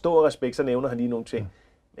os. Jeg har stor respekt, så nævner han lige nogle ting.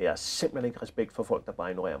 Men jeg har simpelthen ikke respekt for folk, der bare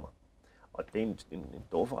ignorerer mig. Og det er en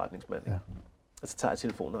dårlig forretningsmand. Ja. Og så tager jeg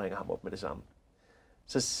telefonen og ringer ham op med det samme.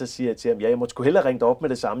 Så siger jeg til ham, jeg måtte sgu hellere ringe dig op med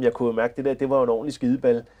det samme. Jeg kunne jo mærke, det var jo en ordentlig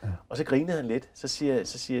skideball. Ja. Og så grinede han lidt. Så siger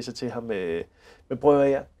jeg så til ham, men prøv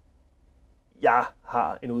at jeg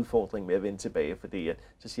har en udfordring med at vende tilbage, fordi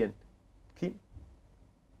så siger han, Kim,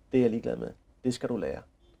 det er jeg ligeglad med. Det skal du lære.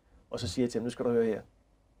 Og så siger jeg til ham, nu skal du høre her.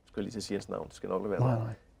 Nu skal jeg lige til at sige hans navn, det skal nok lade være.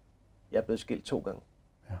 Nej. Jeg er blevet skilt 2 gange.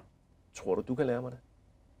 Ja. Tror du kan lære mig det?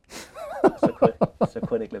 Så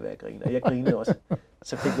kunne han ikke lade være at grine. Og jeg grinede også.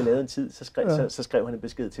 Så fik vi lavet en tid, så skrev han en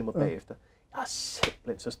besked til mig bagefter. Jeg har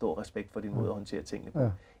simpelthen så stor respekt for din måde at håndtere tingene på. Ja.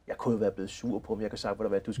 Jeg kunne jo være blevet sur på dem. Jeg kan sige,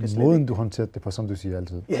 at du skal slet måden, du håndterede det på, som du siger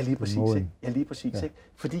altid. Ja, lige præcis. Ikke? Ja, lige præcis. Ikke?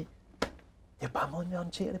 Fordi det er bare måden, jeg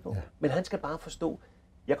håndterer det på. Ja. Men han skal bare forstå,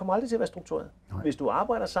 jeg kommer aldrig til at være struktureret. Nej. Hvis du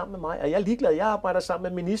arbejder sammen med mig, og jeg er ligeglad, jeg arbejder sammen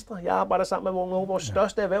med ministre, jeg arbejder sammen med nogle af vores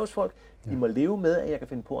største erhvervsfolk, de må leve med, at jeg kan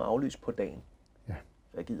finde på at aflyse på dagen. Ja.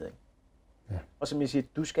 Så jeg gider ikke. Ja. Og som jeg siger,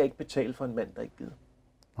 du skal ikke betale for en mand, der ikke gider.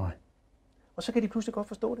 Nej. Og så kan de pludselig godt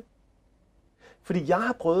forstå det. Fordi jeg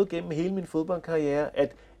har prøvet gennem hele min fodboldkarriere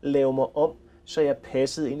at lave mig om, så jeg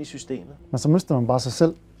passede ind i systemet. Men så mister man bare sig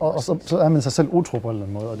selv, og så er man sig selv utro på en eller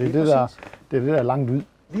anden måde, og det er det der er langt ud.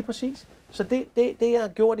 Lige præcis. Så det jeg har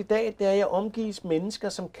gjort i dag, det er, at jeg omgives mennesker,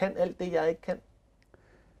 som kan alt det, jeg ikke kan.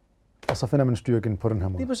 Og så finder man styrken på den her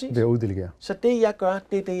måde, ved at uddelegere. Så det jeg gør,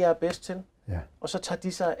 det er det, jeg er bedst til. Ja. Og så tager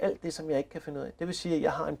de sig af alt det, som jeg ikke kan finde ud af. Det vil sige, at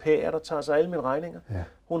jeg har en PR, der tager sig af alle mine regninger. Ja.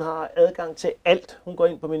 Hun har adgang til alt. Hun går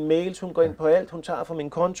ind på mine mails, hun går ind på alt. Hun tager fra min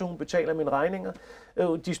konto, hun betaler mine regninger.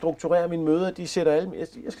 De strukturerer mine møder, de sætter alle... Jeg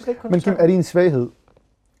skal slet ikke Men Kim, er det en svaghed?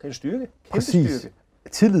 Det er en styrke. Præcis. Styrke.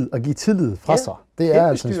 tillid og give tillid fra sig, det er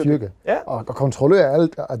altså en styrke. Ja. Og kontrollere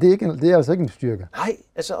alt, og det er altså ikke en styrke. Nej,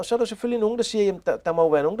 altså, og så er der selvfølgelig nogen, der siger, jamen, der må jo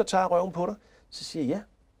være nogen, der tager røven på dig. Så siger jeg, ja.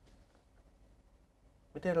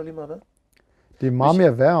 Men det er der jo lige meget været. Det er meget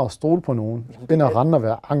mere værd at stole på nogen, end at rende og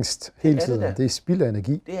være angst hele tiden. Det er spild af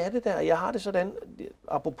energi. Det er det der. Jeg har det sådan,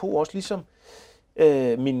 apropos også ligesom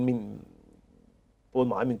både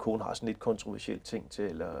mig og min kone har sådan lidt kontroversielt ting til,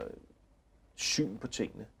 eller syn på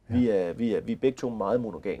tingene. Ja. Vi er begge to meget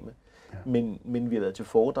monogame, ja. men vi har været til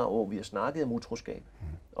foredrag, hvor vi har snakket om utroskab,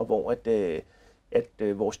 og hvor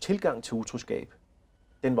at vores tilgang til utroskab,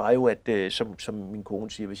 den var jo, at som min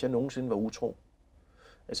kone siger, hvis jeg nogensinde var utro,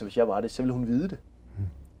 altså hvis jeg var det, så ville hun vide det.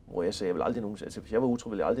 Hvor jeg sagde, jeg vil aldrig nogensinde, altså hvis jeg var utro,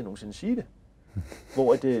 ville jeg aldrig nogensinde sige det.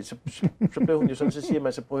 Hvor så blev hun jo sådan, så siger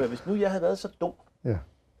man, så prøv at høre, hvis nu jeg havde været så dum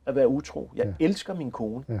at være utro, jeg elsker min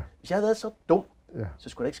kone, hvis jeg havde været så dum, så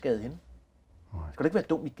skulle jeg ikke skade hende. Skulle det ikke være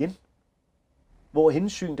dum igen? Hvor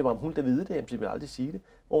hendes syn, det var, om hun der vide det, jamen, så ville jeg aldrig sige det.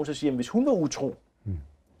 Hvor hun så siger, hvis hun var utro,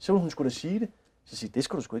 så ville hun skulle da sige det. Så siger det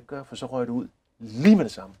skal du sgu ikke gøre, for så rører du ud lige med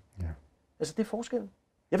det samme. Ja. Altså, det er forskellen.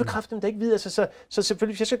 Jeg vil kræfte dem ikke vide. Altså, så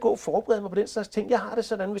selvfølgelig, hvis jeg skal gå og forberede mig på den slags ting, jeg har det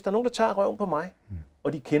sådan, hvis der er nogen, der tager røven på mig,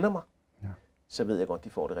 og de kender mig, så ved jeg godt, de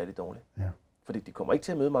får det rigtig dårligt. Ja. Fordi de kommer ikke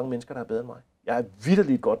til at møde mange mennesker, der er bedre end mig. Jeg er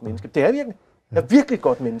vitterligt et godt menneske. Det er virkelig. Jeg er virkelig et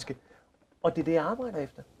godt menneske. Og det er det, jeg arbejder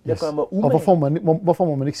efter. Jeg gør mig umage. Og hvorfor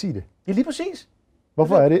må man ikke sige det? Det er lige præcis.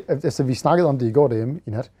 Hvorfor er det? Altså, vi snakkede om det i går derhjemme i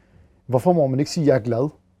nat. Hvorfor må man ikke sige, at jeg er glad?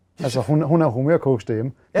 Altså, hun er humørcoach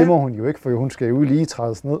derhjemme. Ja. Det må hun jo ikke, for hun skal jo lige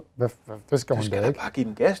trædes ned. Det skal hun da ikke. Du skal bare give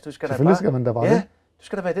den gas. Selvfølgelig skal man da bare det. Du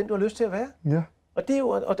skal da være den, du har lyst til at være. Ja. Og det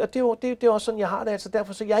er jo også sådan, jeg har det. Altså,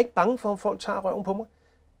 derfor så jeg er ikke bange for, om folk tager røven på mig.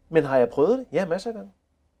 Men har jeg prøvet det? Ja, masser af gange.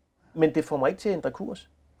 Men det får mig ikke til at ændre kurs.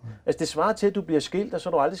 Altså, det svarer til, at du bliver skilt, og så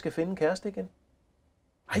du aldrig skal finde en kæreste igen.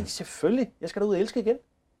 Nej, selvfølgelig. Jeg skal da ud og elske igen.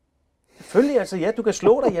 Selvfølgelig, altså ja, du kan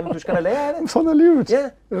slå dig, jamen du skal da lære af det. Sådan er livet. Ja,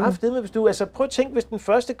 kraftedeme, hvis du, altså prøv at tænke, hvis den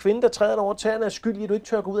første kvinde, der træder dig over tæerne, er skyldig, at du ikke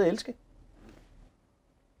tør gå ud og elske.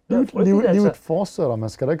 Livet fortsætter, man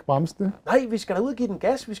skal da ikke bremse det. Nej, vi skal da ud og give den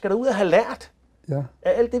gas, vi skal da ud og have lært af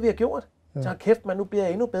alt det, vi har gjort. Så kæft, man, nu bliver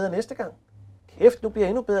jeg endnu bedre næste gang. Kæft, nu bliver jeg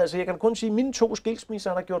endnu bedre. Altså jeg kan kun sige, at mine 2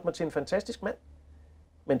 skilsmisser har gjort mig til en fantastisk mand.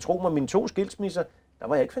 Men tro mig, mine 2 skilsmisser, der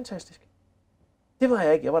var jeg ikke fantastisk. Det var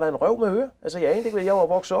jeg ikke. Jeg var da en røv med øre. Altså, jeg var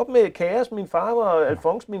vokset op med kaos. Min far var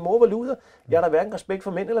Alfons, min mor var luder. Jeg har da hverken respekt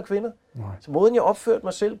for mænd eller kvinder. Nej. Så måden, jeg opførte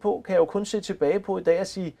mig selv på, kan jeg jo kun se tilbage på i dag og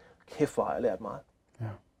sige, kæft, hvor har jeg lært meget. Ja.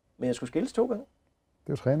 Men jeg skulle skilles 2 gange. Det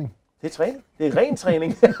er jo træning. Det er træning. Det er ren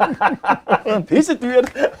træning. Pisse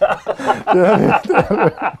dyrt.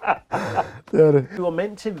 Det er det. Du er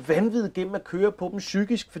mænd til vanvid gennem at køre på dem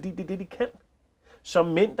psykisk, fordi det er det, de kan. Som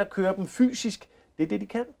mænd, der kører dem fysisk, det er det, de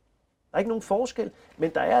kan. Der er ikke nogen forskel,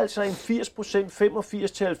 men der er altså en 80%,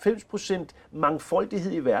 85-90%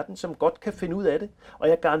 mangfoldighed i verden, som godt kan finde ud af det. Og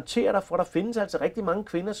jeg garanterer dig, for der findes altså rigtig mange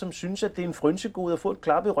kvinder, som synes, at det er en frynsegode at få et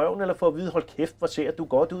klap i røven, eller få at vide, hold kæft, hvor ser du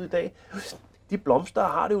godt ud i dag. De blomster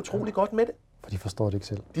har det utrolig godt med det. For de forstår det ikke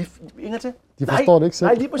selv. De forstår det ikke selv.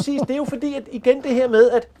 Nej, lige præcis. Det er jo fordi, at igen det her med,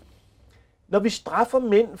 at når vi straffer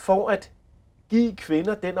mænd for at give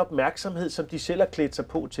kvinder den opmærksomhed, som de selv har klædt sig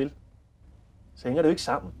på til, så hænger det jo ikke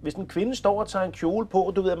sammen. Hvis en kvinde står og tager en kjole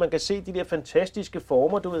på, du ved, at man kan se de der fantastiske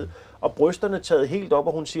former, du ved, og brysterne taget helt op,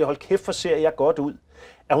 og hun siger, hold kæft, for ser jeg godt ud.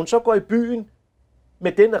 At hun så går i byen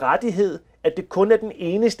med den rettighed, at det kun er den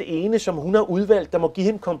eneste ene, som hun har udvalgt, der må give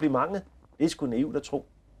hende komplimentet, det er sgu naivt at tro.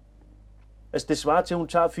 Altså det svarer til, at hun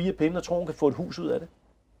tager 4 pinde og tror, hun kan få et hus ud af det.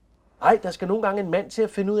 Nej, der skal nogle gange en mand til at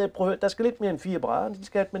finde ud af, prøv at høre, der skal lidt mere end 4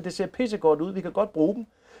 brædder, men det ser pissegodt ud, vi kan godt bruge dem.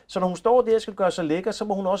 Så når hun står der og skal gøre sig lækker, så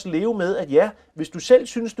må hun også leve med, at ja, hvis du selv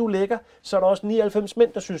synes, du er lækker, så er der også 99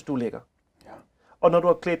 mænd, der synes, du er lækker. Ja. Og når du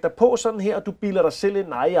har klædt dig på sådan her, og du bilder dig selv ind,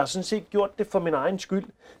 nej, jeg har sådan set gjort det for min egen skyld,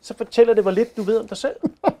 så fortæller det, hvor lidt du ved om dig selv.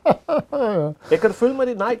 Ja, kan du følge mig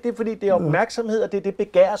det? Nej, det er fordi, det er opmærksomhed, og det er det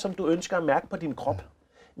begær, som du ønsker at mærke på din krop.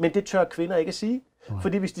 Men det tør kvinder ikke at sige.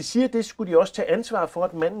 Fordi hvis de siger det, skulle de også tage ansvar for,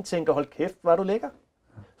 at manden tænker, hold kæft, var du lækker.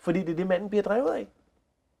 Fordi det er det, manden bliver drevet af.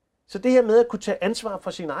 Så det her med at kunne tage ansvar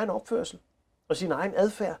for sin egen opførsel og sin egen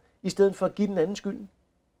adfærd, i stedet for at give den anden skylden,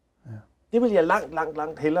 det vil jeg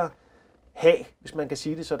langt hellere have, hvis man kan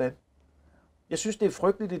sige det sådan. Jeg synes, det er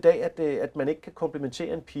frygteligt i dag, at man ikke kan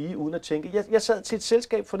komplimentere en pige uden at tænke. Jeg sad til et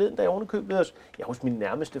selskab forleden, da jeg ovenikøbet hos min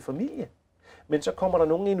nærmeste familie. Men så kommer der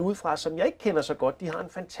nogen ind udefra, som jeg ikke kender så godt. De har en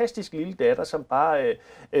fantastisk lille datter, som bare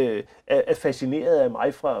er fascineret af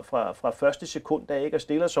mig fra første sekund, da jeg ikke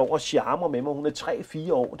stiller sig over og charmer med mig. Hun er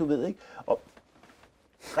 3-4 år, du ved ikke.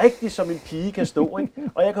 Rigtig som en pige kan stå,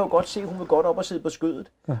 ikke? Og jeg kan jo godt se, at hun vil godt op og sidde på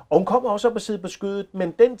skødet. Ja. Og hun kommer også op og sidde på skødet,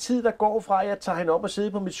 men den tid, der går fra, at jeg tager hende op og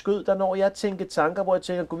sidde på mit skød, der når jeg tænker tanker, hvor jeg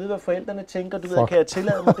tænker, gud ved, hvad forældrene tænker, du ved, kan jeg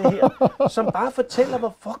tillade mig det her? Som bare fortæller,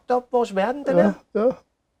 hvor fucked up vores verden den er. Ja.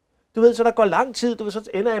 Du ved, så der går lang tid, du ved, så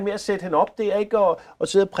ender jeg med at sætte hende op der, ikke? Og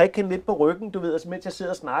sidde og prikke hende lidt på ryggen, du ved, altså, mens jeg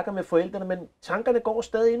sidder og snakker med forældrene, men tankerne går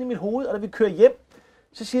stadig ind i mit hoved, og da vi kører hjem,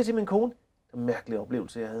 så siger jeg til min kone, det er en mærkelig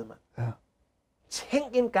oplevelse, jeg havde, mand. Ja. Tænk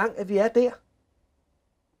engang, at vi er der,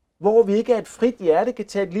 hvor vi ikke af et frit hjerte kan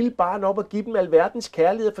tage et lille barn op og give dem alverdens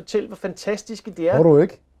kærlighed og fortælle, hvor fantastiske det er. Hvor du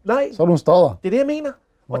ikke? Nej. Så er du en stodder. Det er det, jeg mener.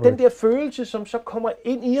 Og den der følelse, som så kommer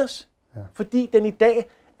ind i os, fordi den i dag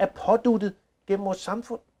er påduttet gennem vores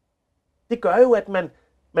samfund. Det gør jo, at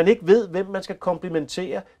man ikke ved, hvem man skal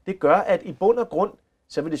komplimentere. Det gør, at i bund og grund,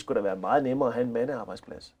 så vil det sgu da være meget nemmere at have en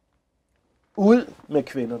mandearbejdsplads. Ud med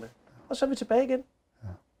kvinderne. Og så er vi tilbage igen. Ja.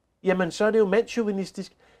 Jamen, så er det jo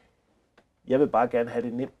mandsjuvenistisk. Jeg vil bare gerne have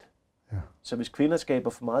det nemt. Ja. Så hvis kvinder skaber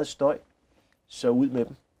for meget støj, så ud med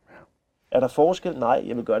dem. Ja. Er der forskel? Nej,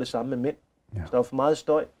 jeg vil gøre det samme med mænd. Ja. Hvis der er for meget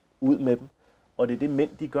støj, ud med dem. Og det er det mænd,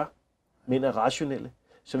 de gør. Mænd er rationelle.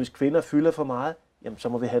 Så hvis kvinder fylder for meget, jamen, så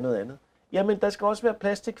må vi have noget andet. Jamen, der skal også være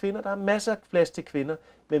plads til kvinder. Der er masser af plads til kvinder.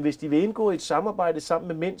 Men hvis de vil indgå i et samarbejde sammen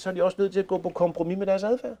med mænd, så er de også nødt til at gå på kompromis med deres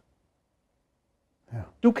adfærd. Ja.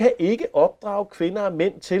 Du kan ikke opdrage kvinder og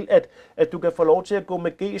mænd til, at du kan få lov til at gå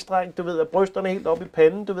med G-streng, du ved, at brysterne helt op i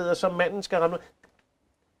panden, du ved, at så manden skal ramme.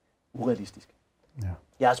 Urealistisk. Ja.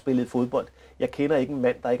 Jeg har spillet fodbold. Jeg kender ikke en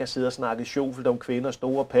mand, der ikke har siddet og snakket sjovt om kvinder,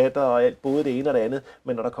 store patter og alt, både det ene og det andet.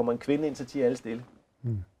 Men når der kommer en kvinde ind, så tiger alle stille.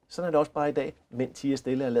 Sådan er det også bare i dag. Mænd tiger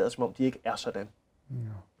stille og lader som om, de ikke er sådan. Ja.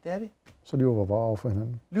 Det er vi. Så lyver bare over for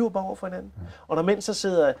hinanden. Lyver bare over for hinanden. Ja. Og når mænd så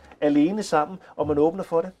sidder alene sammen, og man åbner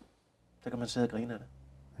for det, så kan man sidde og grine af det.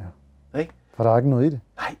 Ja. Ikke? For der er ikke noget i det.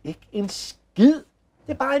 Nej, ikke en skid.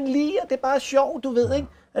 Det er bare en lier, det er bare sjov, du ved, ikke?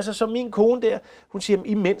 Altså som min kone der, hun siger,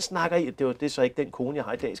 I mænd snakker i, det er så ikke den kone, jeg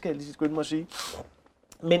har i dag, skal jeg lige skynde mig at sige.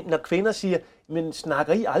 Men når kvinder siger, men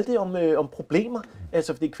snakker I aldrig om problemer?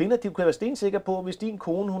 Altså fordi kvinder, de kan være stensikre på, at hvis din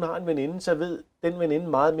kone, hun har en veninde, så ved den veninde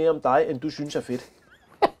meget mere om dig, end du synes er fedt.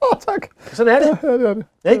 Tak. Sådan er det. Ja, det er det.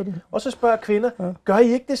 Ja, det. Og så spørger kvinder, gør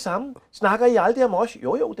I ikke det samme? Snakker I aldrig om os?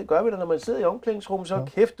 Jo, det gør vi da, når man sidder i omklædningsrummet, så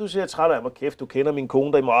kæft, du ser træt af mig, kæft, du kender min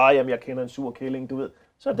kone, der i morgen, jamen jeg kender en sur kælling, du ved.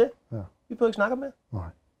 Så er det. Ja. Vi behøver ikke snakke med. Nej.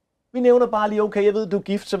 Vi nævner bare lige, okay, jeg ved, du er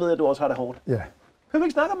gift, så ved jeg, at du også har det hårdt. Ja. Behøver vi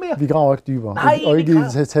ikke snakke om mere? Vi graver ikke dybere. Nej, og ikke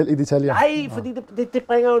i detaljer. Nej, fordi det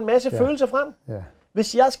bringer jo en masse følelser frem. Ja.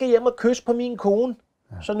 Hvis jeg skal hjem og kysse på min kone,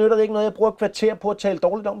 så nytter det ikke noget, jeg bruger et kvarter på at tale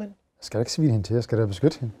dårligt om hende. Jeg skal da ikke svine hende til, jeg skal da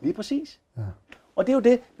beskytte hende. Lige præcis. Ja. Og det er jo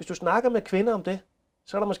det, hvis du snakker med kvinder om det,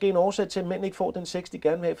 så er der måske en årsag til, at mænd ikke får den sex, de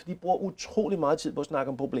gerne vil have, for de bruger utrolig meget tid på at snakke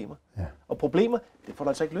om problemer. Ja. Og problemer, det får du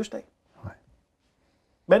altså ikke lyst af. Nej.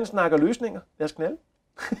 Manden snakker løsninger. Lad os knalde.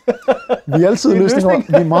 Vi er altid løsninger.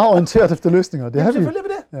 Vi er meget orienteret efter løsninger. Det er selvfølgelig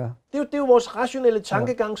det. Ja. Det er jo vores rationelle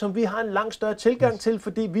tankegang, som vi har en langt større tilgang til,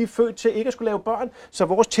 fordi vi er født til ikke at skulle lave børn, så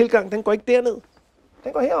vores tilgang, den går ikke derned.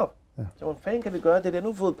 Den går herop. Ja. Så hvordan fanden kan vi gøre det? Nu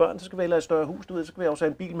har vi fået børn, så skal vi have et større hus, du ved, så skal vi også have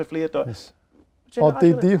en bil med flere døre. Yes. Og det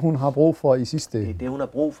er det, hun har brug for i sidste ende. Det er det, hun har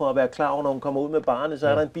brug for at være klar over, når hun kommer ud med barnet, så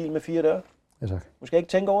er der en bil med 4 døre. Ja, tak. Hun skal ikke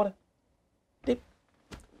tænke over det. Det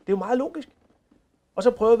er jo meget logisk. Og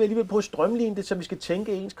så prøver vi alligevel på at strømline det, så vi skal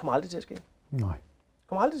tænke ens. Kommer aldrig til at ske. Nej.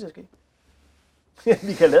 Kommer aldrig til at ske.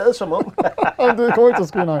 Vi kan lade som om. Det kommer ikke til at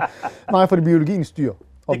ske, nej. Nej, for det biologien styr.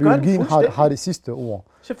 Og biologien har det sidste ord.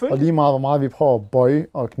 Og lige meget, hvor meget vi prøver at bøje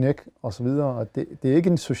og knække osv. Det er ikke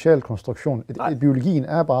en social konstruktion. Biologien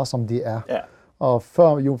er bare, som det er. Ja. Og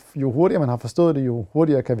jo hurtigere man har forstået det, jo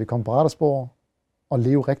hurtigere kan vi komme på retterspor og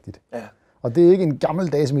leve rigtigt. Ja. Og det er ikke en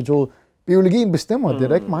gammeldags metode. Biologien bestemmer det.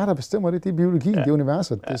 Det er ikke mig, der bestemmer det. Det er biologien, det er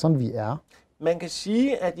universet. Ja. Det er sådan, vi er. Man kan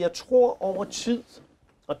sige, at jeg tror over tid,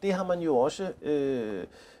 og det har man jo også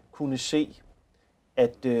kunne se,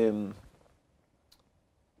 at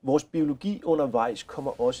vores biologi undervejs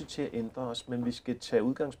kommer også til at ændre os, men vi skal tage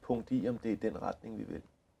udgangspunkt i, om det er den retning, vi vil.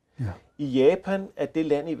 Ja. I Japan er det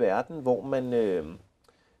land i verden, hvor man,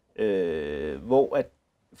 hvor at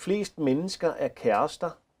flest mennesker er kærester,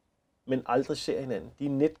 men aldrig ser hinanden. De er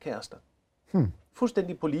netkærester.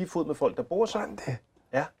 Fuldstændig på lige fod med folk, der bor sammen.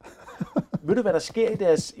 Ja. Ved du, hvad der sker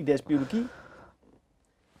i deres biologi?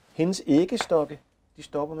 Hendes æggestokke, de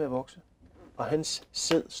stopper med at vokse, og hans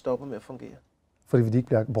sæd stopper med at fungere. Fordi de ikke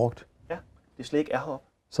bliver brugt? Ja, det slet ikke er heroppe.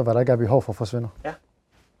 Så hvad der ikke er behov for forsvinder? Ja.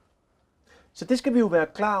 Så det skal vi jo være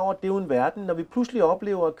klar over, det er jo en verden, når vi pludselig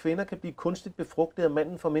oplever, at kvinder kan blive kunstigt befrugtet, og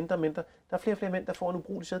manden får mindre og mindre. Der er flere og flere mænd, der får en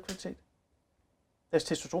ubrugelig sædkvalitet. Deres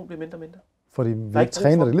testosteron bliver mindre og mindre. Fordi vi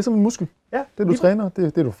træner det ligesom en muskel. Ja. Det du træner,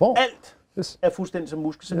 det du får. Alt. er fuldstændig som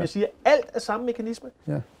muskel. Som jeg siger, alt er samme mekanisme.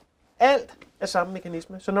 Ja. Alt er samme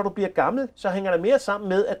mekanisme. Så når du bliver gammel, så hænger det mere sammen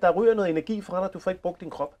med, at der ryger noget energi fra dig, du får ikke brugt din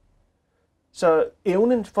krop. Så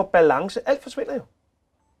evnen for balance, alt forsvinder jo.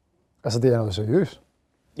 Altså, det er noget seriøst.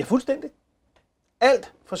 Ja, fuldstændig.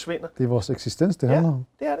 Alt forsvinder. Det er vores eksistens, det handler om.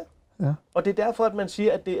 det er det. Ja. Og det er derfor, at man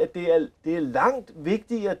siger, at det er langt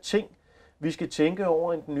vigtigere ting, vi skal tænke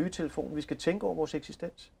over end den nye telefon. Vi skal tænke over vores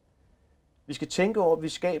eksistens. Vi skal tænke over, at vi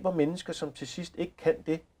skaber mennesker, som til sidst ikke kan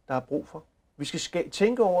det, der er brug for. Vi skal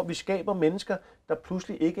tænke over, at vi skaber mennesker, der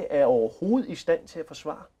pludselig ikke er overhovedet i stand til at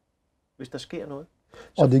forsvare, hvis der sker noget.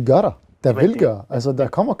 Så, og det gør der. Der vil gøre. Altså, der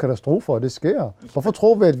kommer katastrofer, og det sker. Hvorfor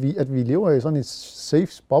tror vi, at vi lever i sådan et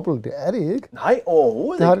safe bubble? Det er det ikke. Nej,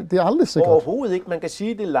 overhovedet ikke. Det er aldrig sikkert. Overhovedet ikke. Man kan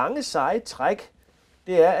sige, at det lange seje træk,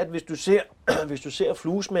 det er, at hvis du ser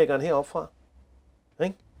fluesmækkeren heroppe fra,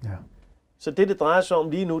 ikke? Ja. Så det drejer sig om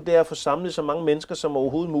lige nu, det er at få samlet så mange mennesker som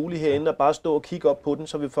overhovedet muligt herinde, og bare stå og kigge op på den,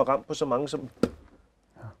 så vi får ramt på så mange som... Ja.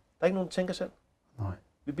 Der er ikke nogen, der tænker selv. Nej.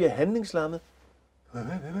 Vi bliver handlingslammet.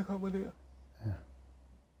 Hvad kommer der? Ja.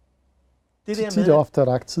 Det der med... ofte er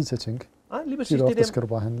der ikke tid til at tænke. Nej, lige præcis. Det der skal du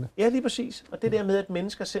bare handle. Ja, lige præcis. Og det der med, at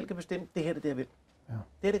mennesker selv kan bestemme, det her det jeg vil.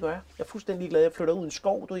 Ja. Det gør jeg. Jeg er fuldstændig glad. Jeg flytter ud i en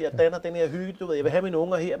skov, jeg danner den her hygge, du ved. Jeg vil have mine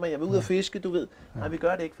unger her, men jeg vil ud og fiske, du ved. Ja. Nej, vi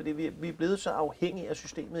gør det ikke, fordi vi er blevet så afhængige af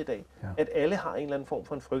systemet i dag, at alle har en eller anden form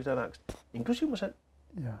for en frygt og en angst. Inklusiv mig selv.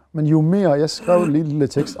 Ja. Men jo mere, jeg skrev en lille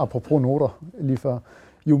tekst, apropos noter lige før.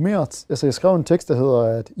 Jo mere, altså jeg skrev en tekst, der hedder,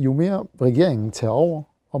 at jo mere regeringen tager over,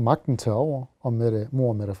 og magten tager over, og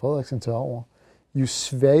Mette Frederiksen tager over, jo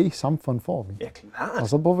svage samfund får vi. Ja, klart. Og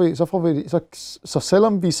så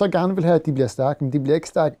selvom vi så gerne vil have, at de bliver stærke, men de bliver ikke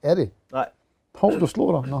stærke af det. Nej. Hov, du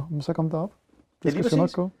slår dig. Nå, men så kom derop. Det skal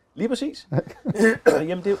nok gå. Lige præcis.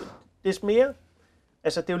 Jamen, det er mere...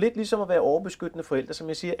 Altså, det er jo lidt ligesom at være overbeskyttende forældre, som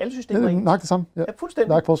jeg siger. Alle systemer er nok det samme. Ja,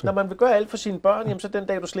 fuldstændig. Når man vil gøre alt for sine børn, jamen, så den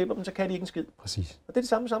dag, du slipper dem, så kan de ikke en skid. Præcis. Og det er det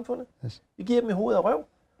samme samfundet. Yes. Vi giver dem i hovedet og røv,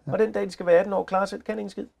 og den dag, de skal være 18 år klar selv, kan de ikke en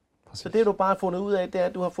skid. Præcis. Så det, du bare har fundet ud af, det er,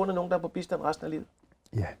 at du har fundet nogen, der er på bistand resten af livet.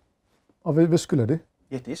 Ja. Og hvad skylder det?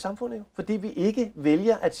 Ja, det er samfundet jo. Fordi vi ikke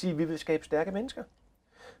vælger at sige, at vi vil skabe stærke mennesker.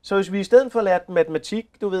 Så hvis vi i stedet for lært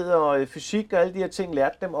matematik, du ved, og fysik og alle de her ting,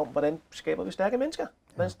 lærte dem om, hvordan skaber vi stærke mennesker?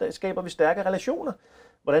 Hvordan skaber vi stærke relationer?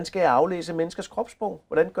 Hvordan skal jeg aflæse menneskers kropssprog?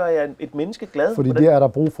 Hvordan gør jeg et menneske glad? Fordi det er der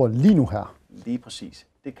brug for lige nu her. Lige præcis.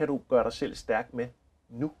 Det kan du gøre dig selv stærk med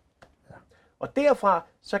nu. Ja. Og derfra,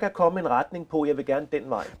 så kan komme en retning på, jeg vil gerne den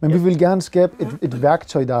vej. Men vi vil gerne skabe et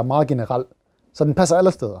værktøj, der er meget generelt. Så den passer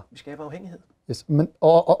alle steder. Vi skaber afhængighed. Yes. Men,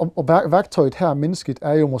 og værktøjet her, mennesket,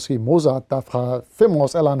 er jo måske Mozart, der fra 5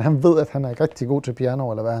 års alderen, han ved, at han er rigtig god til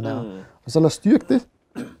piano, eller hvad han er. Og så lad os styrke det.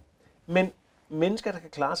 Men mennesker, der kan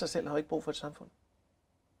klare sig selv, har ikke brug for et samfund.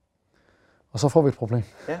 Og så får vi et problem.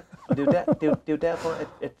 Ja, og det er jo derfor,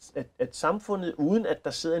 at samfundet, uden at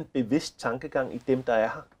der sidder en bevidst tankegang i dem, der er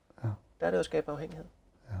her, der er det jo at skabe afhængighed.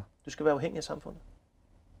 Ja. Du skal være afhængig af samfundet.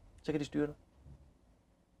 Så kan de styre dig.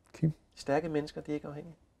 Kim? Stærke mennesker, de er ikke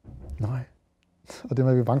afhængige. Nej, og det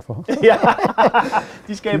er vi bange for. Ja,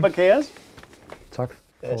 de skaber kaos. Tak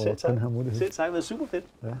for den her mulighed. Selv tak, det har været super fedt.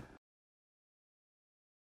 Ja.